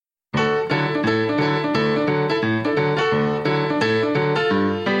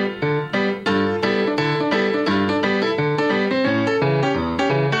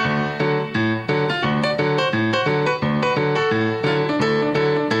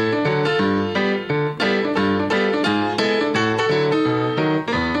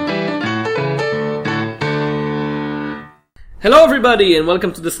Hello everybody and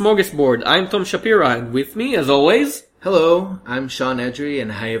welcome to the Smorgasbord. I'm Tom Shapira and with me, as always... Hello, I'm Sean Edry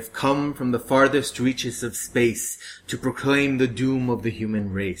and I have come from the farthest reaches of space to proclaim the doom of the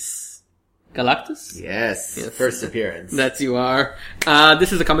human race. Galactus? Yes. First appearance. That you are.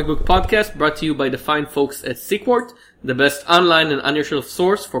 This is a comic book podcast brought to you by the fine folks at Sequart, the best online and unusual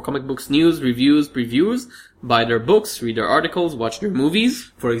source for comic books news, reviews, previews. Buy their books, read their articles, watch their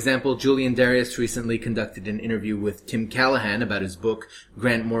movies. For example, Julian Darius recently conducted an interview with Tim Callahan about his book,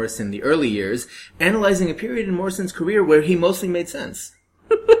 Grant Morrison, The Early Years, analyzing a period in Morrison's career where he mostly made sense.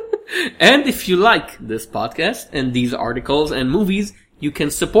 And if you like this podcast and these articles and movies, you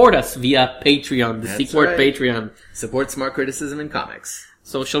can support us via Patreon, the Sequart Patreon. Support smart criticism in comics.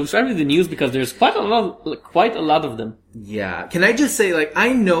 So shall we start with the news because there's quite a lot of them. Yeah. Can I just say,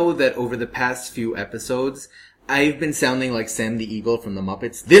 I know that over the past few episodes, I've been sounding like Sam the Eagle from the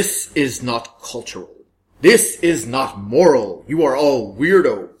Muppets. This is not cultural. This is not moral. You are all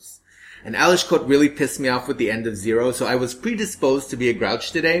weirdos. And Alice Cote really pissed me off with the end of Zero, so I was predisposed to be a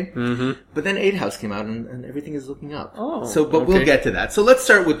grouch today. Mm-hmm. But then 8 House came out and everything is looking up. But we'll get to that. So let's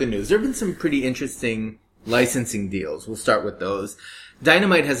start with the news. There have been some pretty interesting licensing deals. We'll start with those.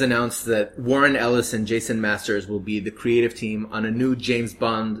 Dynamite has announced that Warren Ellis and Jason Masters will be the creative team on a new James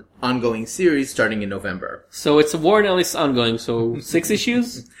Bond ongoing series starting in November. So it's a Warren Ellis ongoing, so 6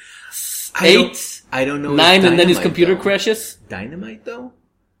 issues? 8? I don't know. 9 and then his computer crashes? Dynamite though?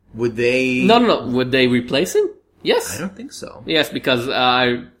 Would they... No. Would they replace him? Yes. I don't think so. Yes, because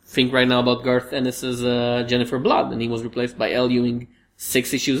I think right now about Garth Ennis's Jennifer Blood, and he was replaced by L. Ewing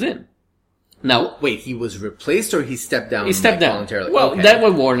 6 issues in. Now, wait, he was replaced or he stepped down? He stepped down voluntarily. Well, okay. That's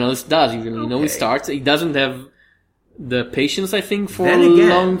what Warren Ellis does usually. You know, he starts. He doesn't have the patience, I think, for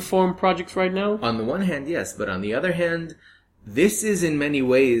long form projects right now. On the one hand, yes, but on the other hand, this is in many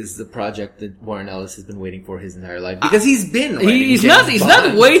ways the project that Warren Ellis has been waiting for his entire life because he's been writing He's not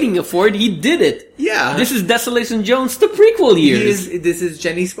waiting for it. He did it. Yeah. This is Desolation Jones, the prequel years. This is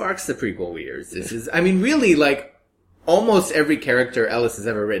Jenny Sparks, the prequel years. This is, I mean, really, almost every character Ellis has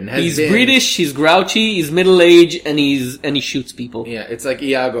ever written has been... British, he's grouchy, he's middle-aged, and he shoots people. Yeah, it's like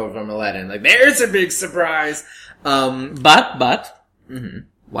Iago from Aladdin. There's a big surprise! What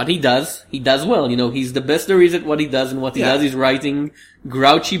he does well. You know, he's the best there is at what he does, and what he does is writing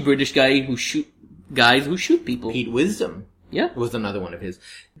grouchy British guys who shoot people. Pete Wisdom. Yeah. Was another one of his.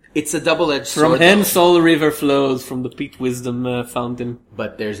 It's a double-edged sword. From hence all the river flows from the Pete Wisdom fountain.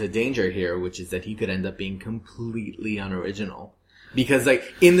 But there's a danger here, which is that he could end up being completely unoriginal. Because,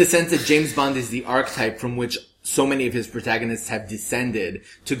 in the sense that James Bond is the archetype from which so many of his protagonists have descended,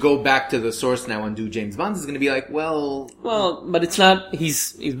 to go back to the source now and do James Bond is going to be well, but it's not,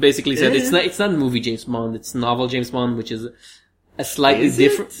 he's basically said it's not movie James Bond, it's novel James Bond, which is a slightly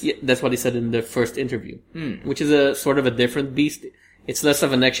different, yeah, that's what he said in the first interview, which is a sort of a different beast. It's less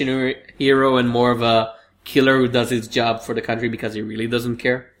of an action hero and more of a killer who does his job for the country because he really doesn't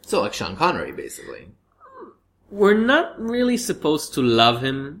care. So like Sean Connery, basically. We're not really supposed to love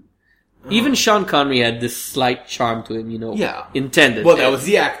him. Even Sean Connery had this slight charm to him, you know. Yeah. Intended. Well, that was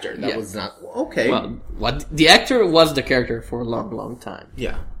the actor. That was not... Okay. Well, the actor was the character for a long, long time.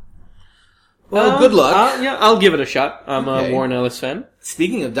 Yeah. Well, good luck. I'll give it a shot. I'm a Warren Ellis fan.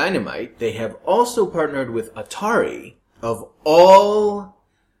 Speaking of Dynamite, they have also partnered with Atari of all...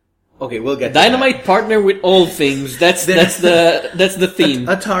 Okay, we'll get to Dynamite that. Partner with all things. That's the theme.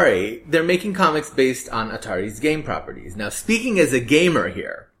 Atari, they're making comics based on Atari's game properties. Now, speaking as a gamer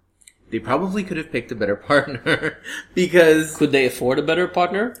here, they probably could have picked a better partner because... Could they afford a better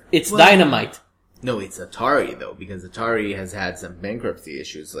partner? It's Dynamite. No, it's Atari though, because Atari has had some bankruptcy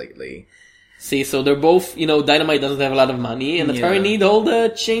issues lately. See, so they're both, Dynamite doesn't have a lot of money and Atari need all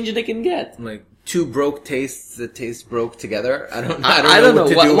the change they can get. Two broke tastes that taste broke together. I don't know what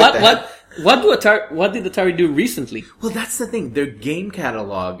to do with that. What did Atari do recently? Well, that's the thing. Their game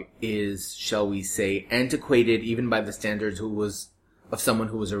catalog is, shall we say, antiquated even by the standards of someone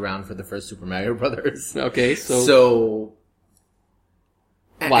who was around for the first Super Mario Brothers. Okay, so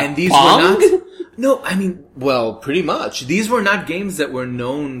and these Pong? were not... No, I mean, well, pretty much. These were not games that were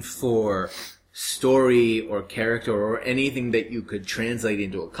known for story or character or anything that you could translate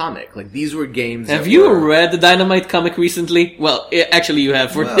into a comic. These were games Have you read the Dynamite comic recently? Well, actually you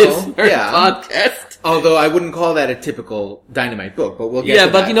have for this podcast. Although I wouldn't call that a typical Dynamite book, but we'll get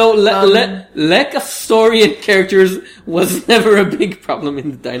to that. Yeah, but lack of story and characters was never a big problem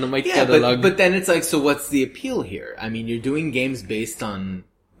in the Dynamite catalog. But then it's so what's the appeal here? I mean, you're doing games based on...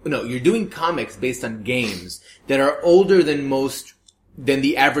 No, you're doing comics based on games that are older than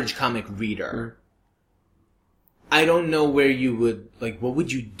the average comic reader. I don't know where you would, what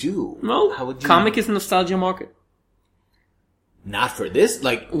would you do? Well, comic is a nostalgia market. not for this.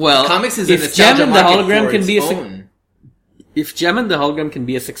 Like, well, comics is if Gem and the Hologram can be own. If Gem and the Hologram can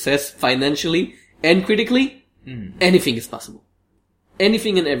be a success financially and critically, anything is possible.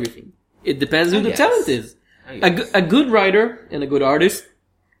 Anything and everything. It depends who the talent is. A good writer and a good artist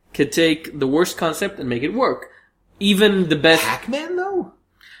could take the worst concept and make it work. Even the best... Pac-Man, though?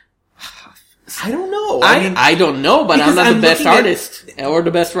 I don't know. I don't know, but I'm not the best artist or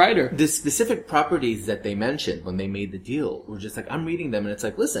the best writer. The specific properties that they mentioned when they made the deal were just like, I'm reading them and it's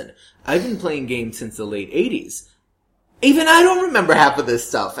like, listen, I've been playing games since the late 80s. Even I don't remember half of this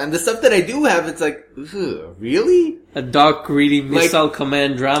stuff. And the stuff that I do have, it's like, really? A dark, greedy Missile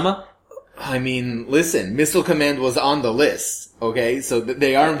Command drama? I mean, listen, Missile Command was on the list, okay? So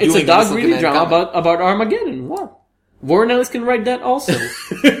they aren't doing It's a dark, greedy drama comic. about Armageddon. What? Warren Ellis can write that also.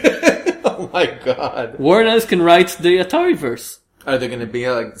 Oh my god. Warren Ellis can write the Atariverse. Are there gonna be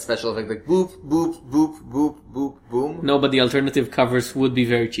like special effects like boop, boop, boop, boop, boop, boom? No, but the alternative covers would be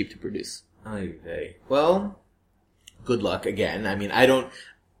very cheap to produce. Okay. Well, good luck again. I mean,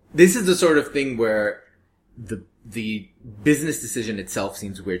 this is the sort of thing where the business decision itself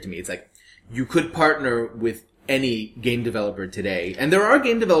seems weird to me. It's like, you could partner with any game developer today, and there are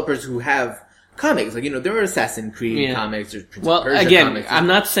game developers who have comics, like, there are Assassin's Creed comics, or Prince of Persia again, comics. I'm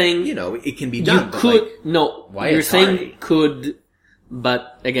not saying... it can be done. You could... why you're Atari? saying could,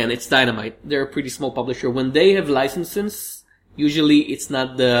 but again, it's Dynamite. They're a pretty small publisher. When they have licenses, usually it's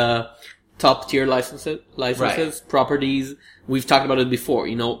not the top tier licenses, Right. properties. We've talked about it before,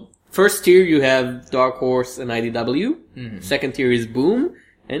 First tier you have Dark Horse and IDW. Mm-hmm. Second tier is Boom.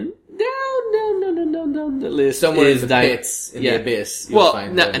 And down the list somewhere is in the pits, in the abyss. Well,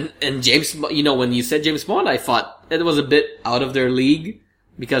 and James, when you said James Bond, I thought it was a bit out of their league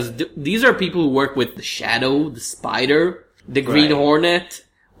because these are people who work with the Shadow, the Spider, the Green Hornet,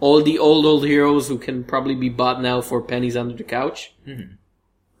 all the old heroes who can probably be bought now for pennies under the couch. Mm-hmm.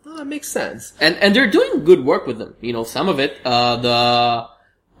 Well, that makes sense. And they're doing good work with them. Some of it, the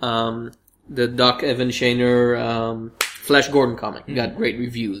Doc Evan Shaner, Flash Gordon comic got great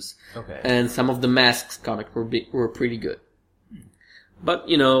reviews. Okay. And some of the Masks comics were pretty good. But,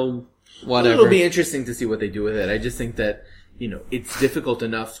 whatever. It'll be interesting to see what they do with it. I just think that, it's difficult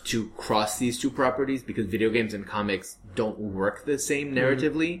enough to cross these two properties because video games and comics don't work the same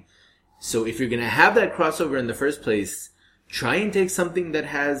narratively. Mm-hmm. So if you're going to have that crossover in the first place, try and take something that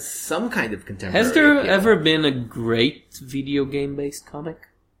has some kind of contemporary Has there appeal. ever been a great video game-based comic?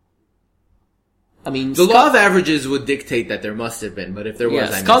 I mean, the law of averages would dictate that there must have been, but if there was,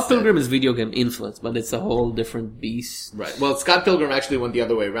 I Scott missed Pilgrim it. is video game influenced, but it's a whole different beast. Right. Well, Scott Pilgrim actually went the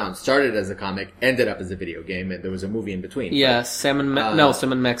other way around. Started as a comic, ended up as a video game, and there was a movie in between. Yeah, Sam and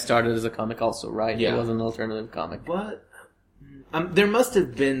Max started as a comic also, right? Yeah. It was an alternative comic. What? There must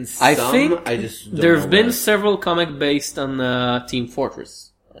have been some. I think I just don't there know have been what. several comics based on Team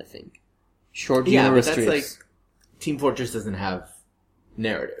Fortress, I think. Short Yeah, but humorous that's strips. like Team Fortress doesn't have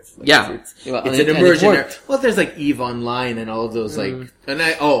narrative. Like, Yeah. it's Well, an and it emergent. worked. Well, there's like EVE Online and all of those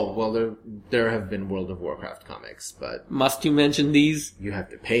there have been World of Warcraft comics, but Must you mention these? you have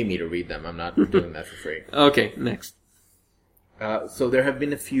to pay me to read them. I'm not doing that for free. Okay, next. So there have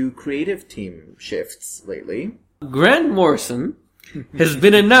been a few creative team shifts lately. Grant Morrison has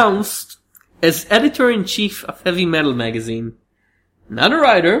been announced as editor-in-chief of Heavy Metal magazine. Not a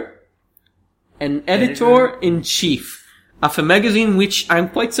writer, an editor-in-chief of a magazine which I'm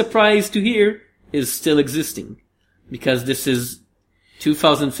quite surprised to hear is still existing. Because this is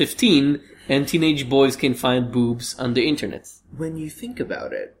 2015 and teenage boys can find boobs on the internet. When you think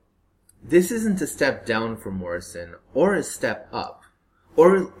about it, this isn't a step down for Morrison or a step up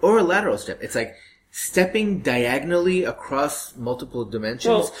or a lateral step. It's like stepping diagonally across multiple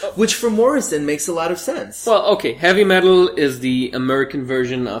dimensions, which for Morrison makes a lot of sense. Well, okay, Heavy Metal is the American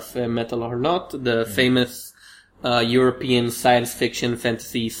version of Metal or Not, the famous European science fiction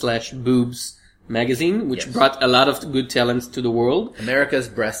fantasy / boobs magazine, which brought a lot of good talents to the world. America's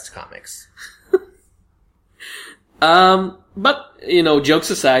breast comics. But, jokes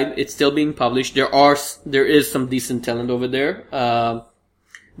aside, it's still being published. There is some decent talent over there.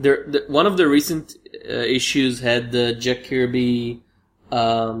 One of the recent issues had the Jack Kirby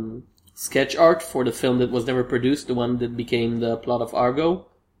sketch art for the film that was never produced, the one that became the plot of Argo.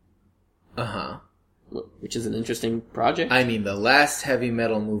 Uh-huh. Which is an interesting project. I mean, the last Heavy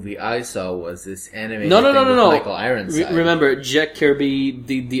Metal movie I saw was this animated No. with Michael Ironside. Remember, Jack Kirby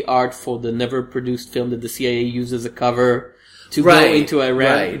did the art for the never produced film that the CIA used as a cover to go into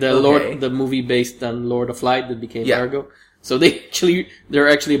Iran. The movie based on Lord of Light that became Argo. So they're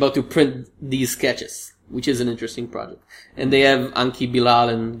actually about to print these sketches, which is an interesting project. And they have Anki Bilal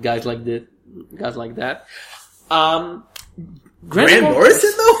and guys like that. Grant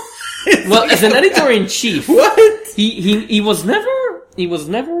Morrison though? Well, as an editor-in-chief, What? he was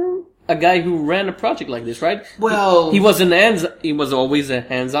never a guy who ran a project like this, right? Well, he was always a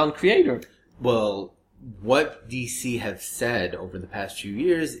hands-on creator. Well, what DC have said over the past few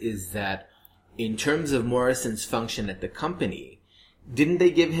years is that in terms of Morrison's function at the company, didn't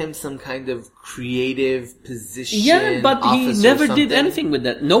they give him some kind of creative position? Yeah, but he never did anything with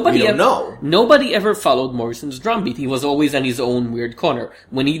that. Nobody ever followed Morrison's drumbeat. He was always in his own weird corner.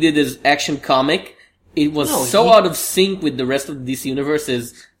 When he did his Action comic, it was out of sync with the rest of the DC universe.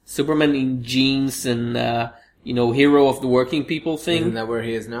 As Superman in jeans and hero of the working people thing. Isn't that where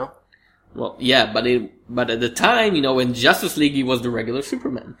he is now? Well, yeah, but at the time, in Justice League, he was the regular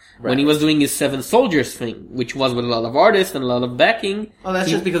Superman. Right. When he was doing his Seven Soldiers thing, which was with a lot of artists and a lot of backing. Oh, that's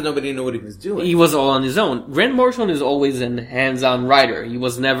just because nobody knew what he was doing. He was all on his own. Grant Morrison is always a hands-on writer. He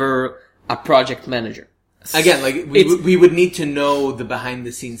was never a project manager. Again, we would need to know the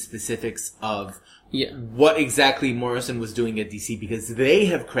behind-the-scenes specifics of what exactly Morrison was doing at DC, because they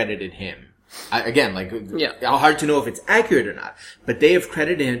have credited him. Hard to know if it's accurate or not, but they have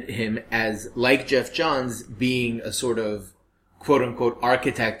credited him as, like Jeff Johns, being a sort of quote-unquote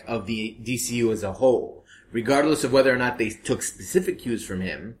architect of the DCU as a whole, regardless of whether or not they took specific cues from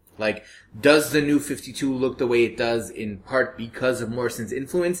him. Like, does the New 52 look the way it does in part because of Morrison's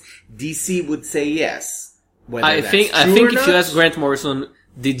influence? DC would say yes. I think if you ask Grant Morrison,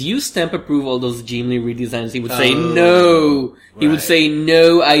 did you stamp approve all those Gimli redesigns? He would say no. He would say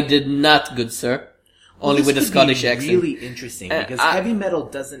no, I did not, good sir. Only with a Scottish accent. Really interesting because heavy metal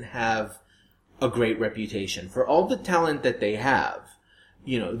doesn't have a great reputation for all the talent that they have.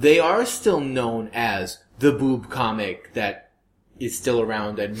 They are still known as the boob comic that is still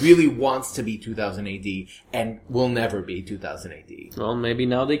around and really wants to be 2000 AD and will never be 2000 AD. Well, maybe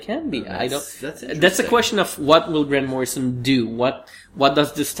now they can be. That's a question of what will Grant Morrison do? What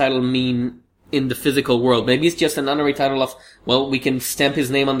does this title mean in the physical world? Maybe it's just an honorary title of, we can stamp his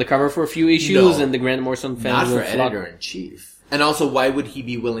name on the cover for a few issues and the Grant Morrison fans will flock. Not for editor-in-chief. And also, why would he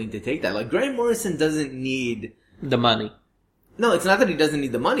be willing to take that? Like, Grant Morrison doesn't need the money. No, it's not that he doesn't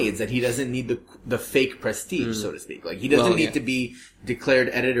need the money. It's that he doesn't need the fake prestige, so to speak. Like, he doesn't need to be declared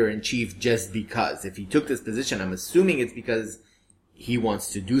editor-in-chief just because. If he took this position, I'm assuming it's because he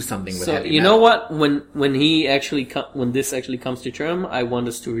wants to do something with heavy metal. You know what? When this actually comes to term, I want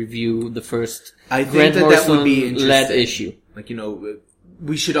us to review the first Grant Morrison led issue. Like,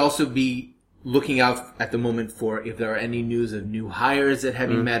 we should also be looking out at the moment for if there are any news of new hires at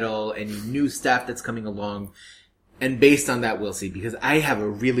heavy metal, any new staff that's coming along. And based on that, we'll see. Because I have a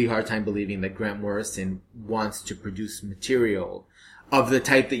really hard time believing that Grant Morrison wants to produce material of the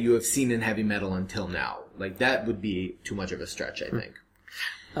type that you have seen in heavy metal until now. Like, that would be too much of a stretch, I think.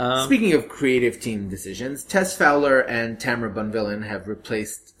 Speaking of creative team decisions, Tess Fowler and Tamara Bonvillain have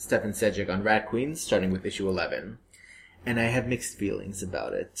replaced Stefan Sejic on Rat Queens, starting with issue 11. And I have mixed feelings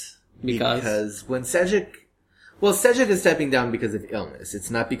about it. Because when Sejic is stepping down because of illness.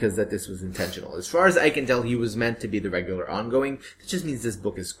 It's not because that this was intentional. As far as I can tell, he was meant to be the regular ongoing. That just means this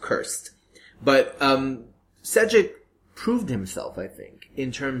book is cursed. But, Sejic proved himself, I think,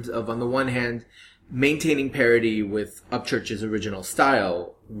 in terms of, on the one hand, maintaining parity with Upchurch's original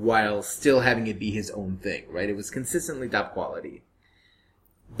style, while still having it be his own thing, right? It was consistently top quality.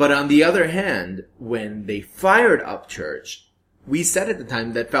 But on the other hand, when they fired Upchurch, we said at the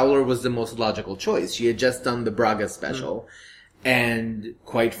time that Fowler was the most logical choice. She had just done the Braga special. And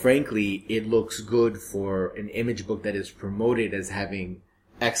quite frankly, it looks good for an Image book that is promoted as having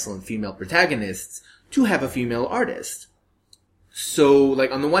excellent female protagonists to have a female artist. So,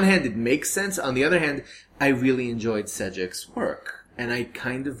 like, on the one hand, it makes sense. On the other hand, I really enjoyed Sejic's work. And I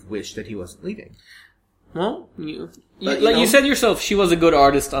kind of wish that he wasn't leaving. Well, you said yourself, she was a good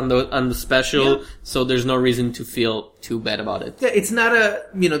artist on the special, so there's no reason to feel too bad about it. Yeah, it's not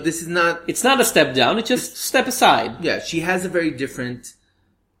it's not a step down, it's just step aside. Yeah, she has a very different,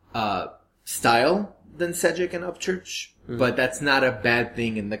 style than Sejic and Upchurch, but that's not a bad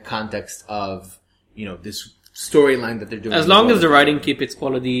thing in the context of, this storyline that they're doing. As long as the writing keep its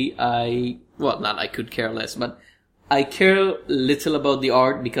quality, I could care less, but I care little about the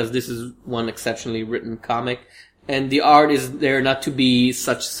art because this is one exceptionally written comic. And the art is there not to be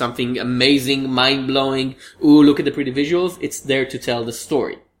something amazing, mind-blowing, ooh, look at the pretty visuals. It's there to tell the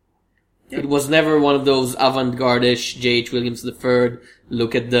story. Yep. It was never one of those avant-garde-ish J.H. Williams III,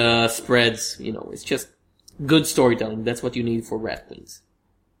 look at the spreads. It's just good storytelling. That's what you need for Rat Queens.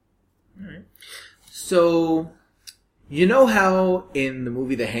 Alright. So, you know how in the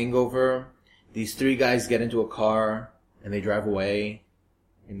movie The Hangover, these three guys get into a car and they drive away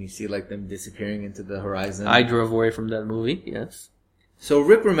and you see like them disappearing into the horizon. I drove away from that movie. Yes. So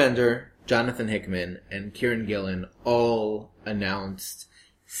Rick Remender, Jonathan Hickman, and Kieran Gillen all announced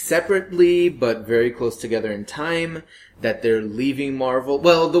separately but very close together in time that they're leaving Marvel.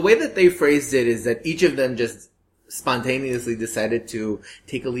 Well, the way that they phrased it is that each of them just spontaneously decided to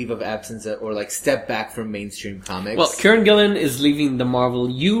take a leave of absence or like step back from mainstream comics. Well, Kieran Gillen is leaving the Marvel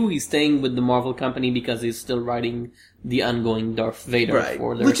U. He's staying with the Marvel company because he's still writing the ongoing Darth Vader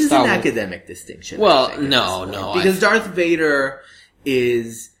for their which is Star an Wars. academic distinction. Well, I think, no. Because Darth Vader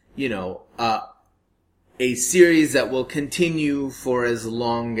is, a series that will continue for as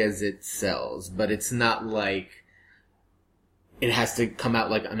long as it sells, but it's not like it has to come out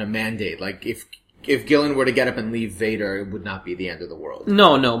like on a mandate. Like if Gillen were to get up and leave Vader, it would not be the end of the world.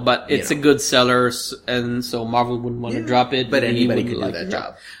 No, but it's a good seller, and so Marvel wouldn't want to drop it. But anybody can do that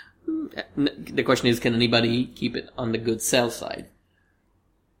job. The question is, can anybody keep it on the good sell side?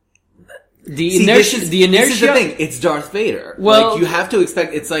 The This inertia. is the thing. It's Darth Vader. Well, like, you have to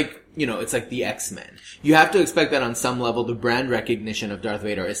expect. It's like the X-Men. You have to expect that on some level, the brand recognition of Darth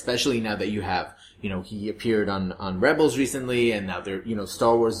Vader, especially now that you have, he appeared on Rebels recently, and now there,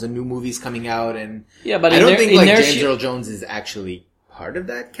 Star Wars, the new movie's coming out, and but I don't think James Earl Jones is actually part of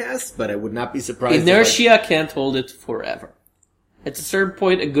that cast, but I would not be surprised. Inertia can't hold it forever. At a certain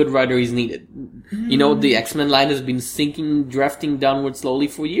point, a good writer is needed. The X-Men line has been sinking, drafting downward slowly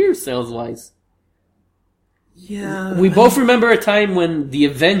for years, sales-wise. Yeah. We both remember a time when the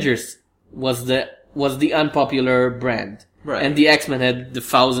Avengers was the unpopular brand. Right. And the X-Men had the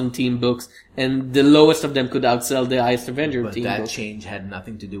 1,000-team books, and the lowest of them could outsell the highest Avenger But team that book. change had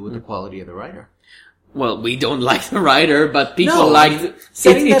nothing to do with the quality of the writer. Well, we don't like the writer, but people No, liked it.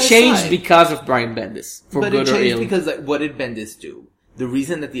 setting It that changed aside. because of Brian Bendis, for But good it or changed ill. because, like, what did Bendis do? The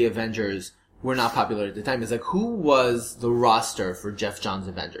reason that the Avengers were not popular at the time is, like, who was the roster for Jeff Johns'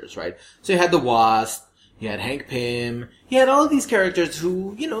 Avengers, right? So you had the Wasp, you had Hank Pym, you had all of these characters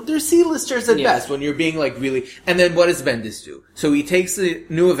who, they're C-listers at best when you're being, like, really... And then what does Bendis do? So he takes the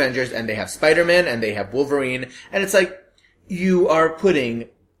new Avengers and they have Spider-Man and they have Wolverine, and it's like, you are putting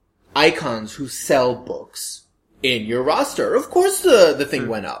icons who sell books in your roster. Of course the thing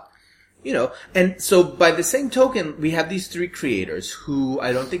went up. And so by the same token, we have these three creators who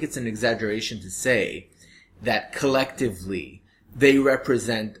I don't think it's an exaggeration to say that collectively they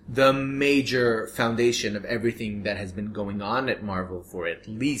represent the major foundation of everything that has been going on at Marvel for at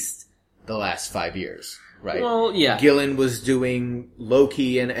least the last 5 years, right? Well, yeah. Gillen was doing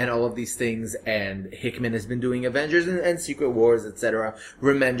Loki and all of these things, and Hickman has been doing Avengers and Secret Wars, etc.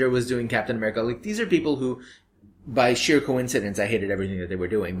 Remender was doing Captain America. Like, these are people who, by sheer coincidence, I hated everything that they were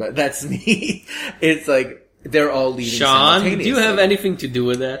doing, but that's me. It's like, they're all leaving Sean, simultaneously. do you have anything to do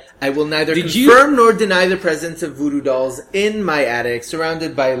with that? I will neither Did confirm nor deny the presence of voodoo dolls in my attic,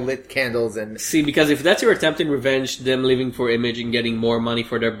 surrounded by lit candles and... See, because if that's your attempt in revenge, them leaving for Image and getting more money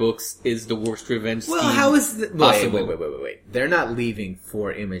for their books is the worst revenge scheme how is possible. Wait. They're not leaving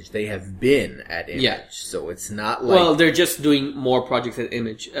for Image. They have been at Image. Yeah. So it's not like... Well, they're just doing more projects at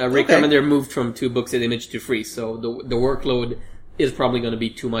Image. Rick Remender moved from 2 books at Image to 3, so the workload is probably going to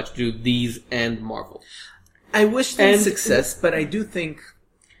be too much to do these and Marvel. I wish them success, but I do think...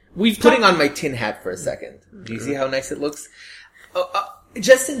 Putting on my tin hat for a second. Do you see how nice it looks?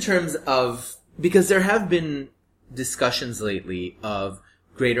 Just in terms of... Because there have been discussions lately of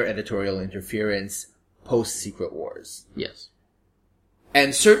greater editorial interference post-Secret Wars. Yes.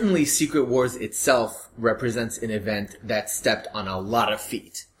 And certainly Secret Wars itself represents an event that stepped on a lot of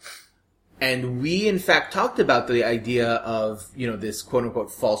feet. And we, in fact, talked about the idea of, this quote-unquote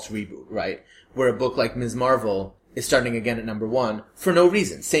false reboot, right? Where a book like Ms. Marvel is starting again at number 1 for no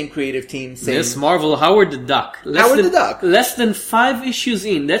reason. Same creative team, same... Ms. Marvel, Howard the Duck. Less than 5 issues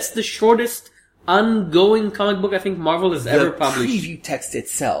in. That's the shortest ongoing comic book I think Marvel has ever published. The preview text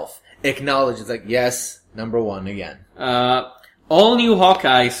itself acknowledges, like, yes, number 1 again. All new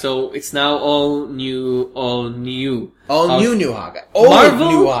Hawkeye, so it's now all new. All new Hawkeye.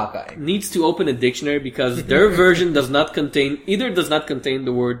 Marvel new Hawkeye needs to open a dictionary because their version does not contain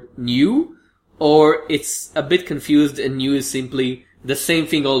the word new, or it's a bit confused and new is simply the same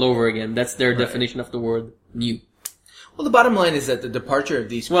thing all over again. That's their definition of the word new. Well, the bottom line is that the departure of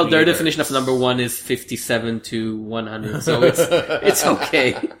these Well, their definition of number 1 is 57 to 100, so it's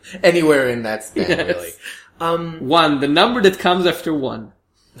okay. Anywhere in that span, Yes. really. 1, the number that comes after 1.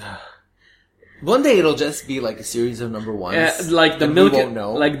 One day it'll just be like a series of number 1s. Like the and milk, we won't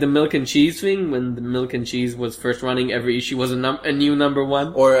know. like the milk and cheese thing. When the milk and cheese was first running, every issue was a new number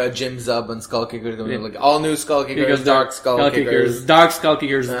 1. Or a Jim Zub on Skull Kickers, like all new Skull Kickers, Dark Skull Kickers. Dark Skull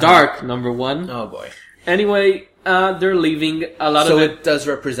Kickers, Dark number 1. Oh boy. Anyway, They're leaving a lot So of it. it does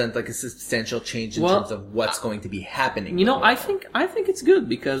represent like a substantial change in terms of what's going to be happening. You know, I think it's good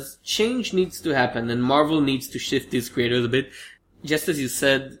because change needs to happen, and Marvel needs to shift these creators a bit. Just as you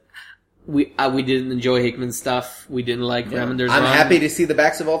said, we didn't enjoy Hickman's stuff. We didn't like Remender's I'm run. happy to see the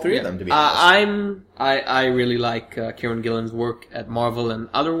backs of all three of them. To be honest, I really like Kieran Gillen's work at Marvel and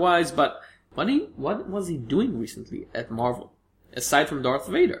otherwise. But what was he doing recently at Marvel aside from Darth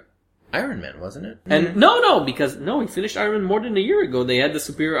Vader? Iron Man, wasn't it? And because he finished Iron Man more than a year ago. They had the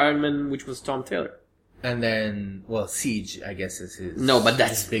Superior Iron Man, which was Tom Taylor. And then, Siege, I guess, is his. No, but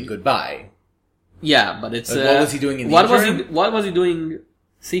that's his big goodbye. Yeah, but it's. What was he doing in the interim? What was he doing?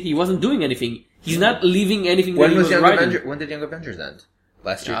 See, he wasn't doing anything. He's not leaving anything. When that he was writing. When did Young Avengers end?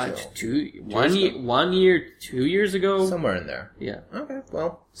 Last year too. 1 year, 2 years ago. Somewhere in there. Yeah. Okay.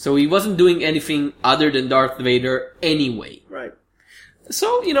 Well. So he wasn't doing anything other than Darth Vader anyway. Right.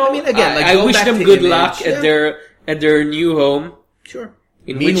 So again, I wish them good luck at their new home. Sure.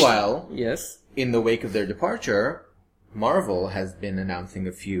 Meanwhile, in the wake of their departure, Marvel has been announcing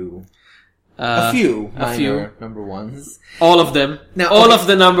a few minor number ones. All of them. All of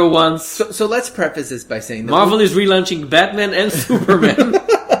the number ones. So let's preface this by saying that Marvel is relaunching Batman and Superman.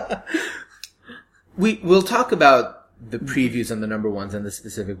 We'll talk about the previews on the number ones and the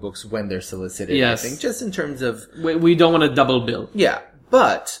specific books when they're solicited. Yes. I think just in terms of we don't want to double bill. Yeah,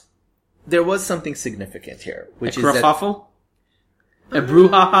 but there was something significant here, which is kerfuffle? A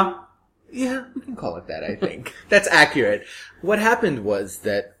brouhaha? Yeah, we can call it that, I think. That's accurate. What happened was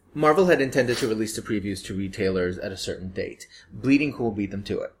that Marvel had intended to release the previews to retailers at a certain date. Bleeding Cool beat them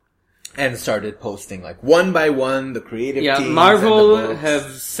to it. And started posting, one by one, the creative teams. Yeah, Marvel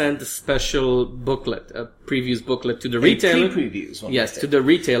have sent a special booklet, a previews booklet to the retailers. Previews. Yes, to the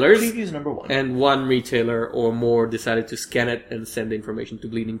retailers. Previews number one. And one retailer or more decided to scan it and send the information to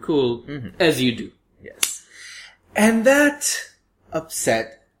Bleeding Cool, as you do. Yes. And that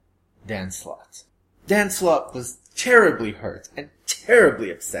upset Dan Slott. Dan Slott was terribly hurt and terribly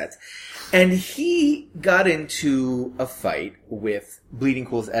upset. And he got into a fight with Bleeding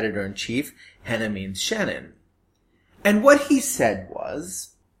Cool's editor-in-chief, Hannah Means Shannon. And what he said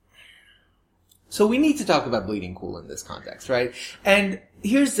was, so we need to talk about Bleeding Cool in this context, right? And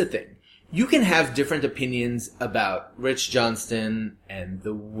here's the thing. You can have different opinions about Rich Johnston and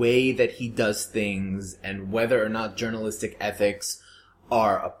the way that he does things and whether or not journalistic ethics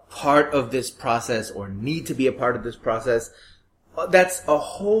are a part of this process or need to be a part of this process. That's a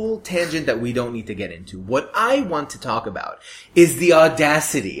whole tangent that we don't need to get into. What I want to talk about is the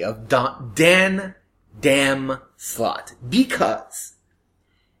audacity of Dan Damn Slott, because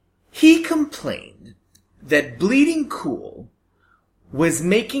he complained that Bleeding Cool was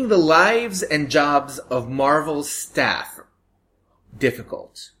making the lives and jobs of Marvel's staff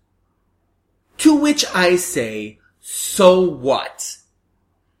difficult. To which I say, so what?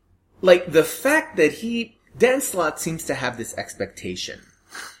 The fact that Dan Slott seems to have this expectation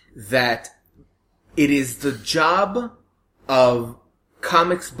that it is the job of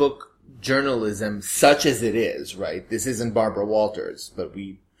comics book journalism, such as it is, right? This isn't Barbara Walters, but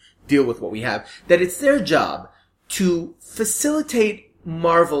we deal with what we have. That it's their job to facilitate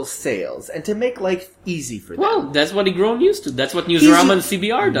Marvel sales and to make life easy for them. Well, that's what he grown used to. That's what Newsarama and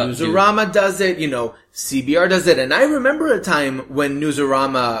CBR does. Newsarama does it, CBR does it. And I remember a time when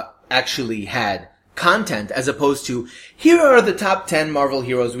Newsarama actually had content as opposed to, here are the top 10 Marvel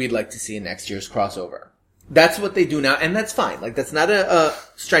heroes we'd like to see in next year's crossover. That's what they do now, and that's fine. That's not a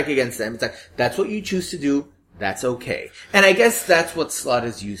strike against them. It's that's what you choose to do. That's okay. And I guess that's what Slott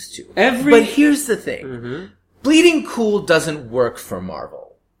is used to. But here's the thing. Bleeding Cool doesn't work for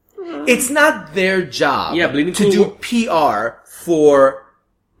Marvel. It's not their job to do PR for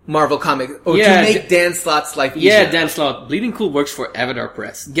Marvel Comics, or to make Dan Slott's life easier. Yeah, Dan Slott. Bleeding Cool works for Avatar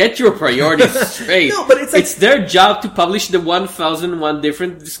Press. Get your priorities straight. No, but it's their job to publish the 1001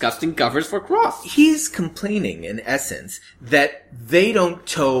 different disgusting covers for Cross. He's complaining, in essence, that they don't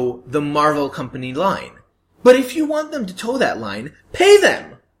toe the Marvel company line. But if you want them to toe that line, pay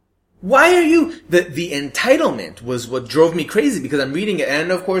them! Why are you... The entitlement was what drove me crazy, because I'm reading it,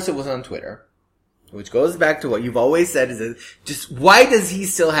 and of course it was on Twitter. Which goes back to what you've always said, is just why does he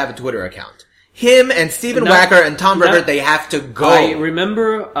still have a Twitter account? Him and Stephen Wacker and Tom Rickert, they have to go. I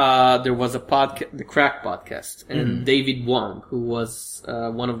remember there was a podcast, the Crack podcast, and David Wong, who was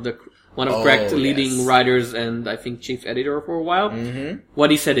one of Crack's leading writers and I think chief editor for a while.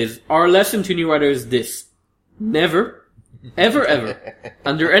 What he said is, our lesson to new writers is this: never, ever,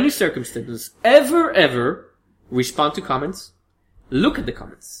 under any circumstances, ever respond to comments. Look at the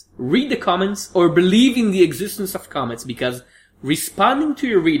comments, read the comments, or believe in the existence of comments, because responding to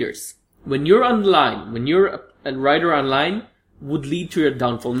your readers, when you're online, when you're a writer online would lead to your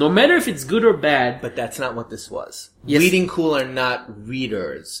downfall, no matter if it's good or bad. But that's not what this was. Yes. Bleeding Cool are not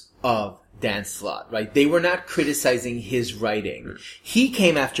readers of Dan Slott, right? They were not criticizing his writing. He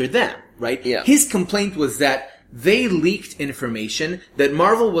came after them, right? Yeah. His complaint was that they leaked information that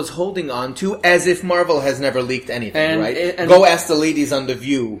Marvel was holding on to as if Marvel has never leaked anything, right? And go ask the ladies on The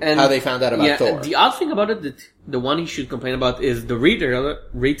View how they found out about Thor. The odd thing about it, that the one he should complain about is the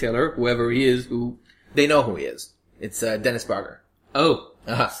retailer, whoever he is, who... They know who he is. It's Dennis Barger. Oh.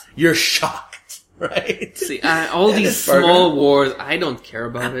 You're shocked, right? See, all these small wars, I don't care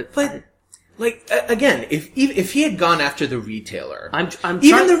about it. But... Like, again, if he had gone after the retailer,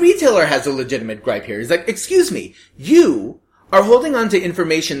 even the retailer has a legitimate gripe here. He's like, excuse me, you are holding on to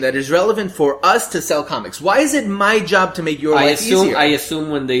information that is relevant for us to sell comics. Why is it my job to make your life easier? I assume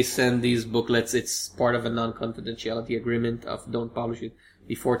when they send these booklets, it's part of a non-confidentiality agreement of don't publish it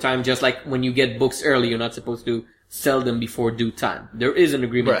before time. Just like when you get books early, you're not supposed to sell them before due time. There is an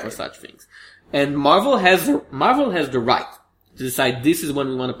agreement for such things. And Marvel has the right to decide this is when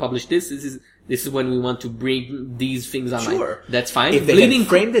we want to publish this. This is when we want to bring these things online. Sure. That's fine. If they had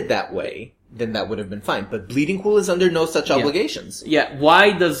framed it that way, then that would have been fine. But Bleeding Cool is under no such obligations. Yeah.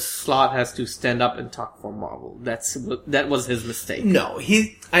 Why does Slott has to stand up and talk for Marvel? That was his mistake. No,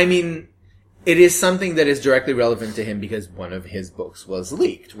 it is something that is directly relevant to him because one of his books was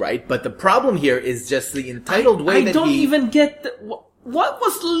leaked, right? But the problem here is just the entitled way that I don't even get what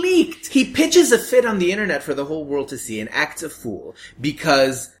was leaked? He pitches a fit on the internet for the whole world to see and acts a fool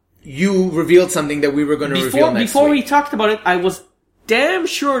because you revealed something that we were going to reveal next Before week. we talked about it, I was damn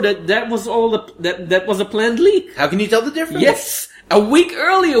sure that was all that was a planned leak. How can you tell the difference? Yes, a week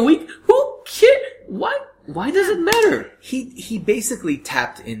early. Who cares? Why does it matter? He basically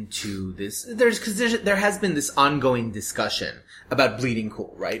tapped into this. There has been this ongoing discussion about Bleeding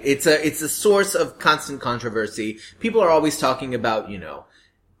Cool, right? It's a source of constant controversy. People are always talking about,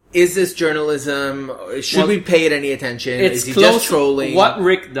 is this journalism? Should we pay it any attention? Is he just trolling? What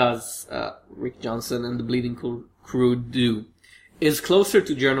Rick does, Rick Johnson and the Bleeding Cool crew do, is closer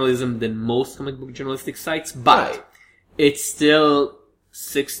to journalism than most comic book journalistic sites, but it's still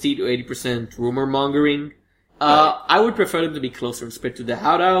 60 to 80% rumor mongering. I would prefer them to be closer in spirit to the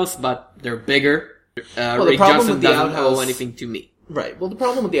Outhouse, but they're bigger. Rick Johnson doesn't owe anything to me. Right. Well, the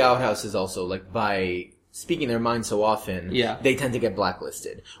problem with the Outhouse is also, by speaking their mind so often, they tend to get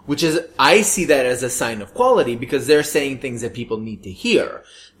blacklisted. Which is, I see that as a sign of quality because they're saying things that people need to hear.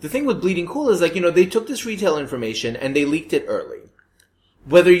 The thing with Bleeding Cool is, they took this retail information and they leaked it early.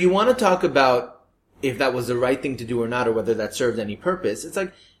 Whether you want to talk about if that was the right thing to do or not, or whether that served any purpose, it's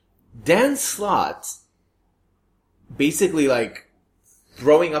like, Dan Slott basically,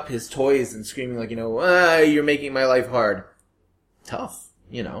 throwing up his toys and screaming you're making my life hard. Tough,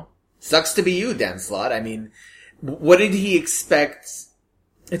 Sucks to be you, Dan Slott. I mean, what did he expect?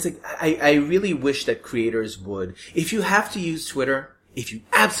 It's like, I really wish that creators would, if you have to use Twitter, if you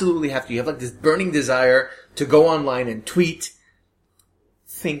absolutely have to, you have this burning desire to go online and tweet,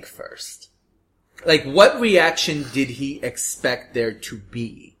 think first. What reaction did he expect there to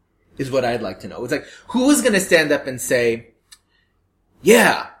be? Is what I'd like to know. It's who is going to stand up and say,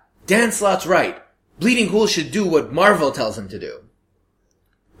 yeah, Dan Slott's right. Bleeding Cool should do what Marvel tells him to do.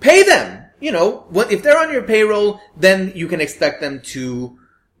 Pay them! If they're on your payroll, then you can expect them to,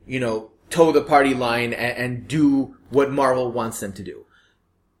 toe the party line and do what Marvel wants them to do.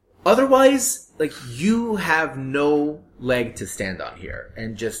 Otherwise, you have no leg to stand on here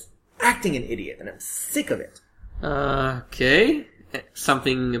and just acting an idiot, and I'm sick of it. Okay.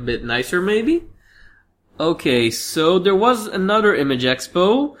 Something a bit nicer, maybe? Okay, so there was another Image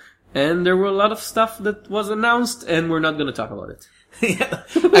Expo, and there were a lot of stuff that was announced, and we're not going to talk about it.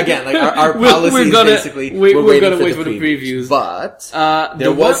 Again, our policy is basically we're going to wait for the previews. But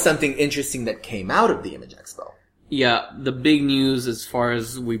there was something interesting that came out of the Image Expo. Yeah, the big news as far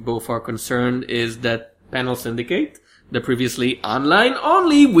as we both are concerned is that Panel Syndicate, the previously online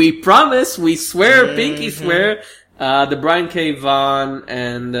only, we promise, we swear, pinky swear, the Brian K. Vaughan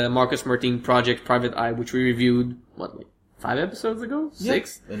and Marcus Martin project Private Eye, which we reviewed, 5 episodes ago?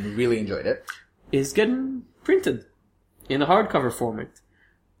 6? And we really enjoyed it. Is getting printed in a hardcover format.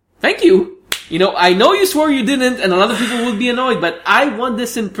 Thank you! I know you swore you didn't, and a lot of people will be annoyed, but I want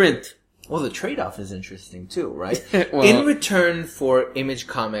this in print. Well, the trade-off is interesting too, right? In return for Image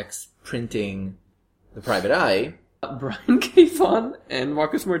Comics printing the Private Eye, Brian K. Vaughan and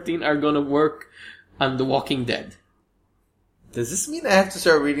Marcus Martin are gonna work on The Walking Dead. Does this mean I have to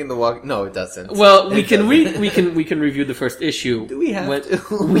start reading The Walking? No, it doesn't. Well, we can review the first issue. Do we have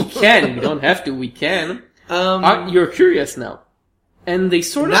to? We can. We don't have to. We can. You're curious now. And they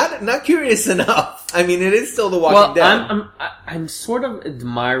sort of... Not curious enough. I mean, it is still The Walking Dead. I'm sort of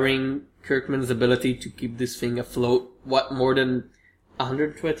admiring Kirkman's ability to keep this thing afloat. What, more than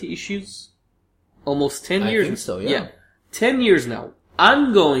 120 issues? Almost 10 years. I think so, yeah. 10 years now.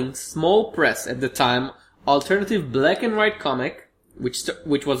 Ongoing, small press at the time, alternative black and white comic,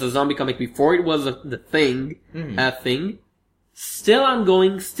 which was a zombie comic before it was a thing. Still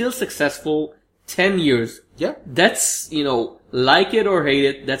ongoing, still successful, 10 years. Yeah. That's, like it or hate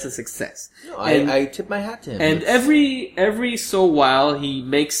it, that's a success. No, I tip my hat to him. And every so while he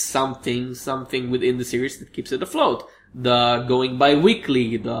makes something within the series that keeps it afloat. The going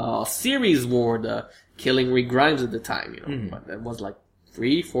bi-weekly, the series war, the killing Rick Grimes at the time, But that was like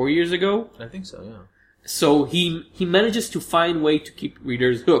 3-4 years ago. I think so, yeah. So he manages to find way to keep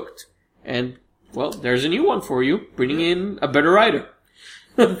readers hooked. And, well, there's a new one for you, bringing in a better writer.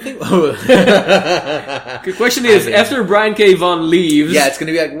 The question is, after Brian K. Vaughan leaves... Yeah, it's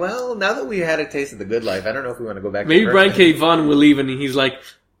gonna be like, well, now that we had a taste of the good life, I don't know if we want to go back maybe to Brian K. Vaughan will leave and he's like,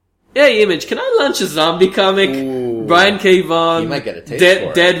 hey, Image, can I launch a zombie comic? Ooh. Brian K. Vaughan, you might get a taste for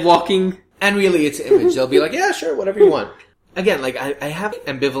it. Dead walking. And really, it's Image. They'll be like, yeah, sure, whatever you want. Again, like, I have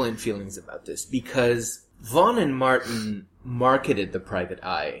ambivalent feelings about this because Vaughan and Martin marketed The Private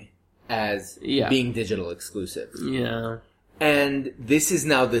Eye as being digital exclusive. Yeah. And this is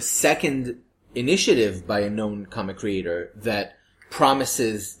now the second initiative by a known comic creator that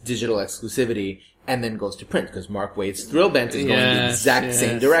promises digital exclusivity and then goes to print, because Mark Waid's Thrillbent is going the exact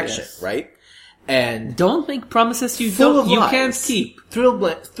same direction, right? And don't make promises you can't keep.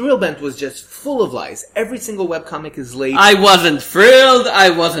 Thrillbent was just full of lies. Every single webcomic is late. I wasn't thrilled. I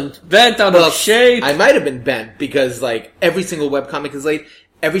wasn't bent out of shape. I might have been bent because, like, every single webcomic is late.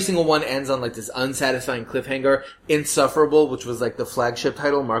 Every single one ends on, like, this unsatisfying cliffhanger. Insufferable, which was, like, the flagship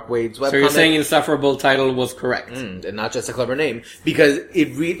title, Mark Waid's webcomic. So you're saying Insufferable title was correct. And not just a clever name. Because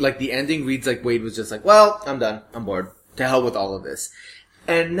the ending reads like Waid was just like, well, I'm done. I'm bored. To hell with all of this.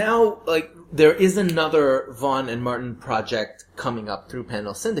 And now, like, there is another Vaughan and Martin project coming up through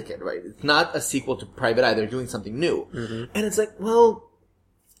Panel Syndicate, right? It's not a sequel to Private Eye. They're doing something new. Mm-hmm. And it's like, well,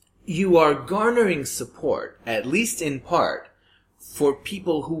 you are garnering support, at least in part, for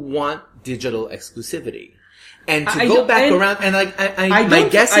people who want digital exclusivity. And to go back around, and like, my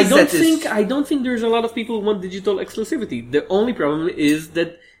guess is I don't think there's a lot of people who want digital exclusivity. The only problem is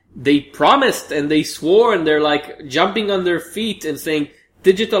that they promised and they swore and they're like jumping on their feet and saying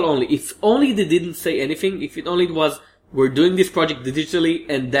digital only. If only they didn't say anything, if it only was, we're doing this project digitally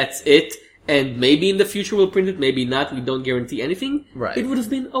and that's it, and maybe in the future we'll print it, maybe not, we don't guarantee anything, right. It would have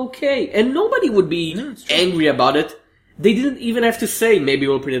been okay. And nobody would be angry about it. They didn't even have to say, maybe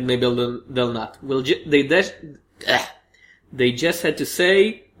we'll print it, maybe they'll not. They just had to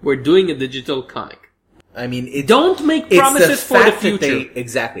say, we're doing a digital comic. I mean, don't make promises for the future.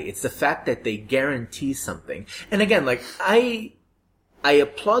 Exactly. It's the fact that they guarantee something. And again, like, I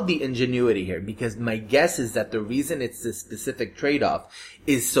applaud the ingenuity here, because my guess is that the reason it's this specific trade-off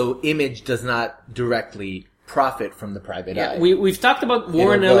is so Image does not directly profit from the Private Eye. We've talked about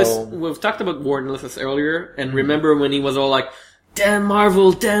Warren Ellis. We've talked about Warren Ellis earlier, and remember when he was all like, "Damn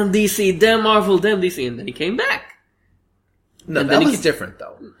Marvel, damn DC, damn Marvel, damn DC," and then he came back. No, that was different,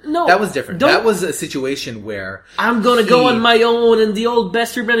 though. No, that was different. That was a situation where I'm gonna go on my own and the old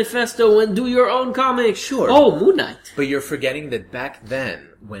Bastard Manifesto and do your own comic. Sure. Oh, Moon Knight. But you're forgetting that back then,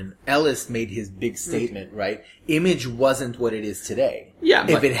 when Ellis made his big statement, right? Image wasn't what it is today. Yeah.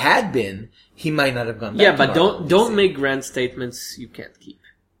 If it had been, he might not have gone back. Yeah, but don't make grand statements you can't keep.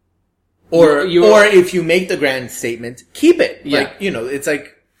 Or if you make the grand statement, keep it. Yeah. Like, it's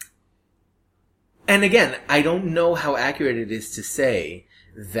like. And again, I don't know how accurate it is to say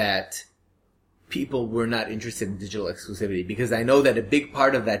that people were not interested in digital exclusivity, because I know that a big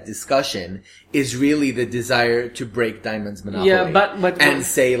part of that discussion is really the desire to break Diamond's monopoly. Yeah, but and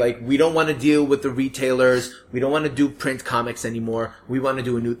say, like, we don't want to deal with the retailers, we don't want to do print comics anymore, we want to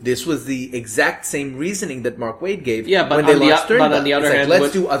do a new. This was the exact same reasoning that Mark Waid gave when they launched Stern. But on the other hand,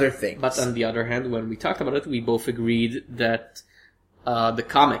 let's do other things. But on the other hand, when we talked about it, we both agreed that the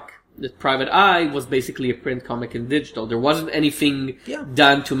comic, the Private Eye, was basically a print comic in digital. There wasn't anything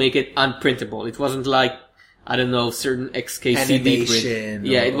done to make it unprintable. It wasn't like, I don't know, certain XKCD print.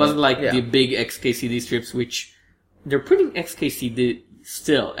 Yeah, it wasn't like the big XKCD strips, which they're printing XKCD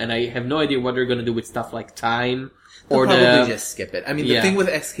still, and I have no idea what they're going to do with stuff like Time. They'll probably just skip it. I mean, the thing with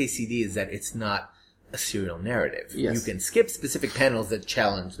XKCD is that it's not a serial narrative. Yes. You can skip specific panels that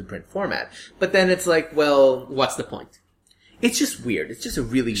challenge the print format. But then it's like, well, what's the point? It's just weird. It's just a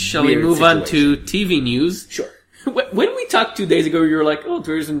really Shall weird we move situation. on to TV news? Sure. When we talked 2 days ago, you were like, "Oh,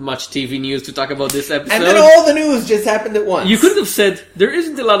 there isn't much TV news to talk about this episode." And then all the news just happened at once. You could have said, "There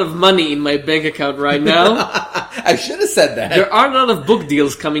isn't a lot of money in my bank account right now." I should have said that. There aren't a lot of book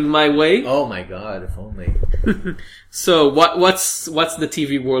deals coming my way. Oh my god, if only. So what's the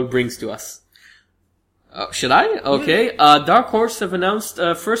TV world brings to us? Should I? Okay. Dark Horse have announced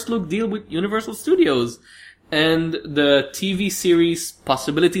a first look deal with Universal Studios, and the TV series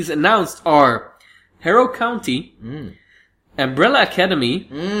possibilities announced are Harrow County, Umbrella Academy,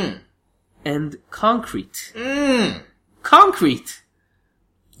 and Concrete. Concrete.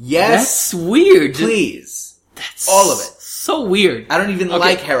 Yes. That's weird. Please. That's all of it. So weird. I don't even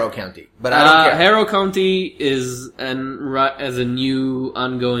like Harrow County, but I don't care. Harrow County is as a new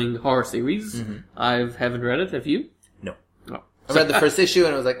ongoing horror series. I haven't read it. Have you? No. No. I read the first issue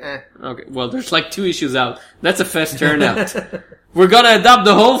and I was like, eh. Okay, well, there's like 2 issues out. That's a fast turnout. We're gonna adopt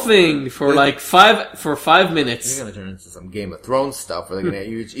the whole thing for like 5 minutes. You're gonna turn into some Game of Thrones stuff. Where they're gonna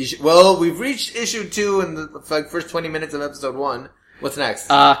issue. Well, we've reached issue 2 in the first 20 minutes of episode 1. What's next?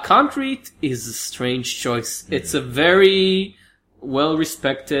 Concrete is a strange choice. It's a very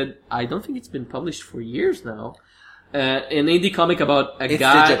well-respected, I don't think it's been published for years now, an indie comic about a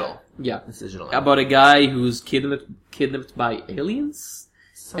guy... It's digital. Yeah. It's digital. About a guy who's kidnapped by aliens.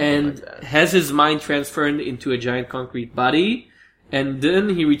 Something like has his mind transferred into a giant concrete body, and then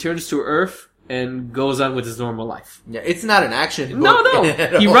he returns to Earth and goes on with his normal life. Yeah, it's not an action book.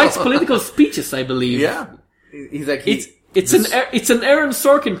 No. He writes political speeches, I believe. Yeah. He's like... It's an Aaron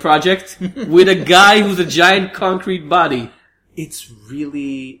Sorkin project with a guy who's a giant concrete body. It's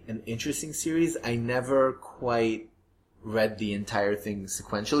really an interesting series. I never quite read the entire thing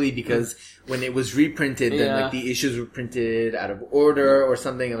sequentially because when it was reprinted, then like the issues were printed out of order or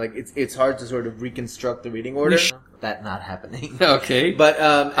something. And like it's hard to sort of reconstruct the reading order. That not happening. Okay, but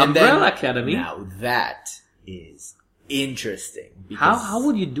Umbrella Academy. Now that is interesting. How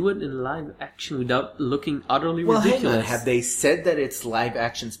would you do it in live action without looking utterly ridiculous? Hang on. Have they said that it's live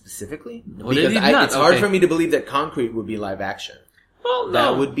action specifically? No, because it's hard for me to believe that Concrete would be live action. Well, no.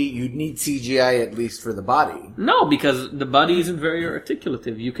 That would be, you'd need CGI at least for the body. No, because the body isn't very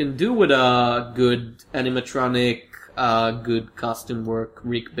articulative. You can do with a good animatronic, good costume work,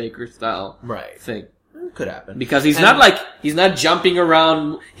 Rick Baker style thing. Could happen. Because he's not jumping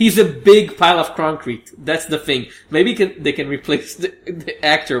around. He's a big pile of concrete. That's the thing. Maybe they can replace the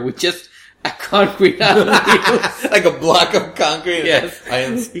actor with just a concrete on wheels. Like a block of concrete. Yes. I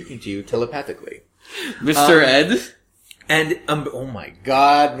am speaking to you telepathically. Mr. Ed. And, oh my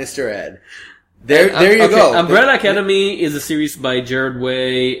god, Mr. Ed. There you go. Umbrella Academy is a series by Jared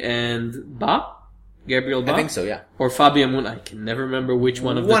Way and Gabriel Ba? I think so, yeah. Or Fabio Moon. I can never remember which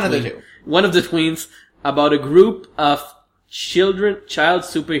one of the One of the two. One of the tweens, about a group of child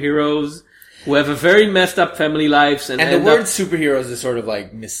superheroes who have a very messed up family lives. And the word superheroes is sort of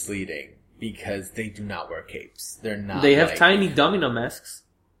like misleading because they do not wear capes. They're not. They have tiny domino masks.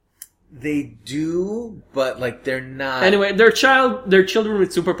 They do, but like they're not. Anyway, they're children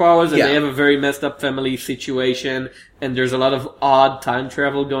with superpowers, and they have a very messed up family situation, and there's a lot of odd time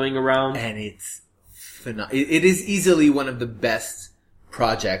travel going around. And it's phenomenal. It is easily one of the best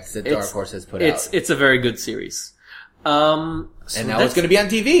projects that Dark Horse has put out. It's a very good series. And now it's going to be on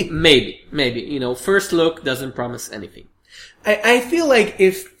TV. Maybe. First look doesn't promise anything. I feel like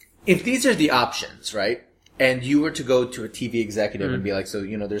if these are the options, right? And you were to go to a TV executive and be like, so,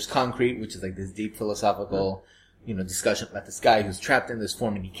 there's Concrete, which is like this deep philosophical, discussion about this guy who's trapped in this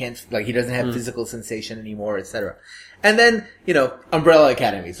form and he doesn't have physical sensation anymore, etc. And then, Umbrella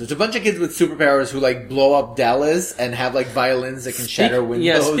Academy. So it's a bunch of kids with superpowers who like blow up Dallas and have like violins that can shatter windows.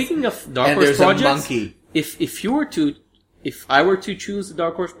 Yeah, speaking of Dark Horse projects, a monkey. If I were to choose the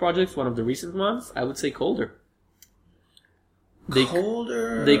Dark Horse projects, one of the recent ones, I would say Colder. They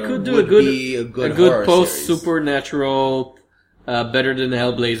could do a good post supernatural, better than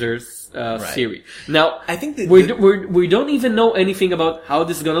Hellblazers series. Now, I think we don't even know anything about how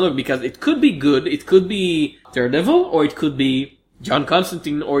this is gonna look because it could be good, it could be Daredevil, or it could be John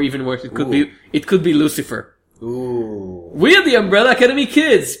Constantine, or even worse, it could be Lucifer. Ooh. We are the Umbrella Academy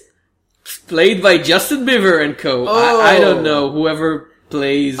kids, played by Justin Bieber and co. I don't know, whoever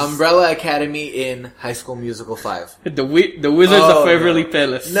plays Umbrella Academy in High School Musical 5. The Wizards of Waverly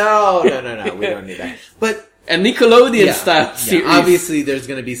Place. No. We don't need that. But a Nickelodeon style series. Obviously, there's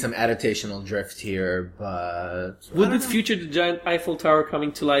going to be some adaptational drift here, but would it feature the giant Eiffel Tower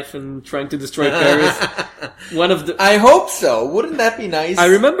coming to life and trying to destroy Paris? I hope so. Wouldn't that be nice? I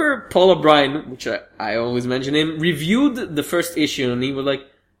remember Paul O'Brien, which I always mention him, reviewed the first issue, and he was like,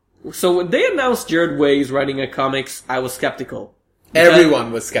 so when they announced Jared Way is writing a comics, I was skeptical.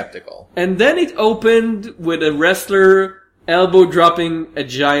 Everyone was skeptical. And then it opened with a wrestler elbow dropping a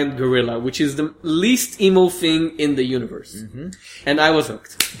giant gorilla, which is the least emo thing in the universe. Mm-hmm. And I was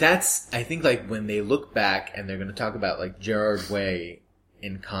hooked. That's, I think, like, when they look back and they're going to talk about, like, Gerard Way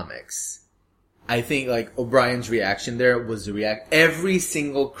in comics, I think, like, O'Brien's reaction there was to react. Every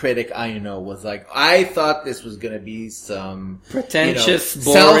single critic I know was like, I thought this was going to be some pretentious,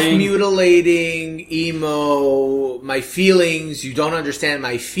 boring, self-mutilating, emo, my feelings, you don't understand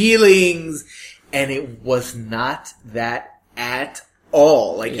my feelings. And it was not that at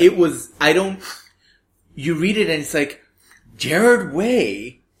all. Like, it was, you read it and it's like, Gerard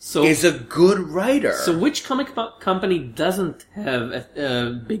Way is a good writer. So which comic company doesn't have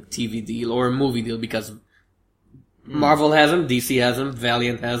a big TV deal or a movie deal? Because Marvel has them, DC has them,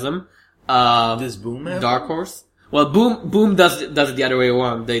 Valiant has them. Does Boom have Dark Horse? Well, Boom does it the other way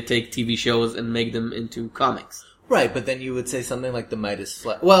around. They take TV shows and make them into comics. Right, but then you would say something like the Midas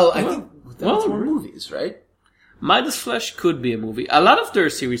Flash. Well, I think that's more movies, right? Midas Flash could be a movie. A lot of their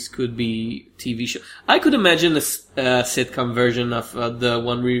series could be TV show. I could imagine a sitcom version of the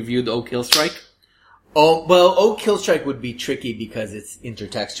one we reviewed, Oak Hill Strike. Oh, well, Oak Hill Strike would be tricky because it's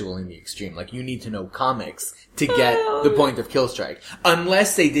intertextual in the extreme. Like, you need to know comics to get the point of Kill Strike.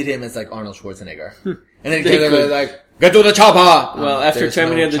 Unless they did him as, like, Arnold Schwarzenegger. And then they were like, get to the chopper! Well, after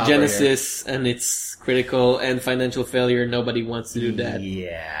Terminator the Genesis and its critical and financial failure, nobody wants to do that.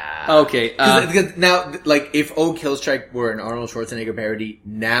 Yeah. Okay. Because now, like, if Oak Hill Strike were an Arnold Schwarzenegger parody,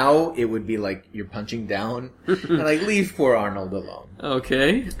 now it would be like, you're punching down. And, like, leave poor Arnold alone.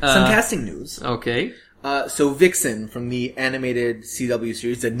 Okay. Some casting news. Okay. So Vixen from the animated CW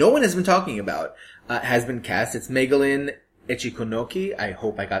series that no one has been talking about, has been cast. It's Megalyn Echikonoki, I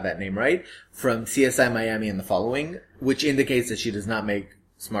hope I got that name right, from CSI Miami and The Following, which indicates that she does not make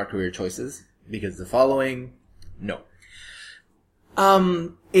smart career choices, because The Following, no.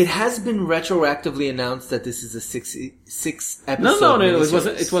 It has been retroactively announced that this is a six episode. No,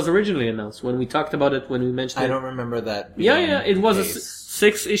 it was originally announced when we talked about it, when we mentioned it. I don't remember that. Yeah, it was a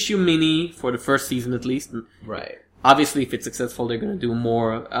 6-issue mini for the first season at least. Right. Obviously, if it's successful, they're going to do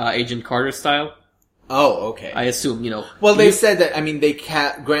more Agent Carter style. Oh, okay. I assume, Well, they've said that, I mean,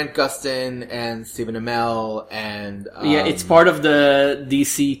 Grant Gustin and Stephen Amell and... yeah, it's part of the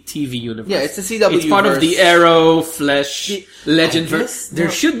DC TV universe. Yeah, it's the CW It's part of the Arrow, Flash, Legendverse. There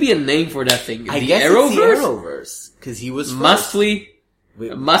should be a name for that thing. I guess it's the Arrowverse. Because he was first.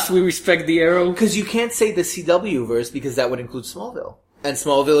 Must we respect the Arrow? Because you can't say the CW verse because that would include Smallville. And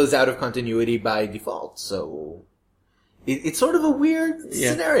Smallville is out of continuity by default, so... It's sort of a weird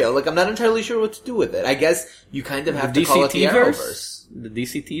scenario. Like, I'm not entirely sure what to do with it. I guess you kind of have to call it the Arrowverse. The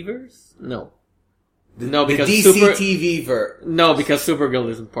DCT-verse? No. No, because the DCTV-verse. No, because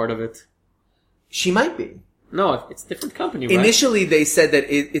Supergirl isn't part of it. She might be. No, it's a different company, right? Initially, they said that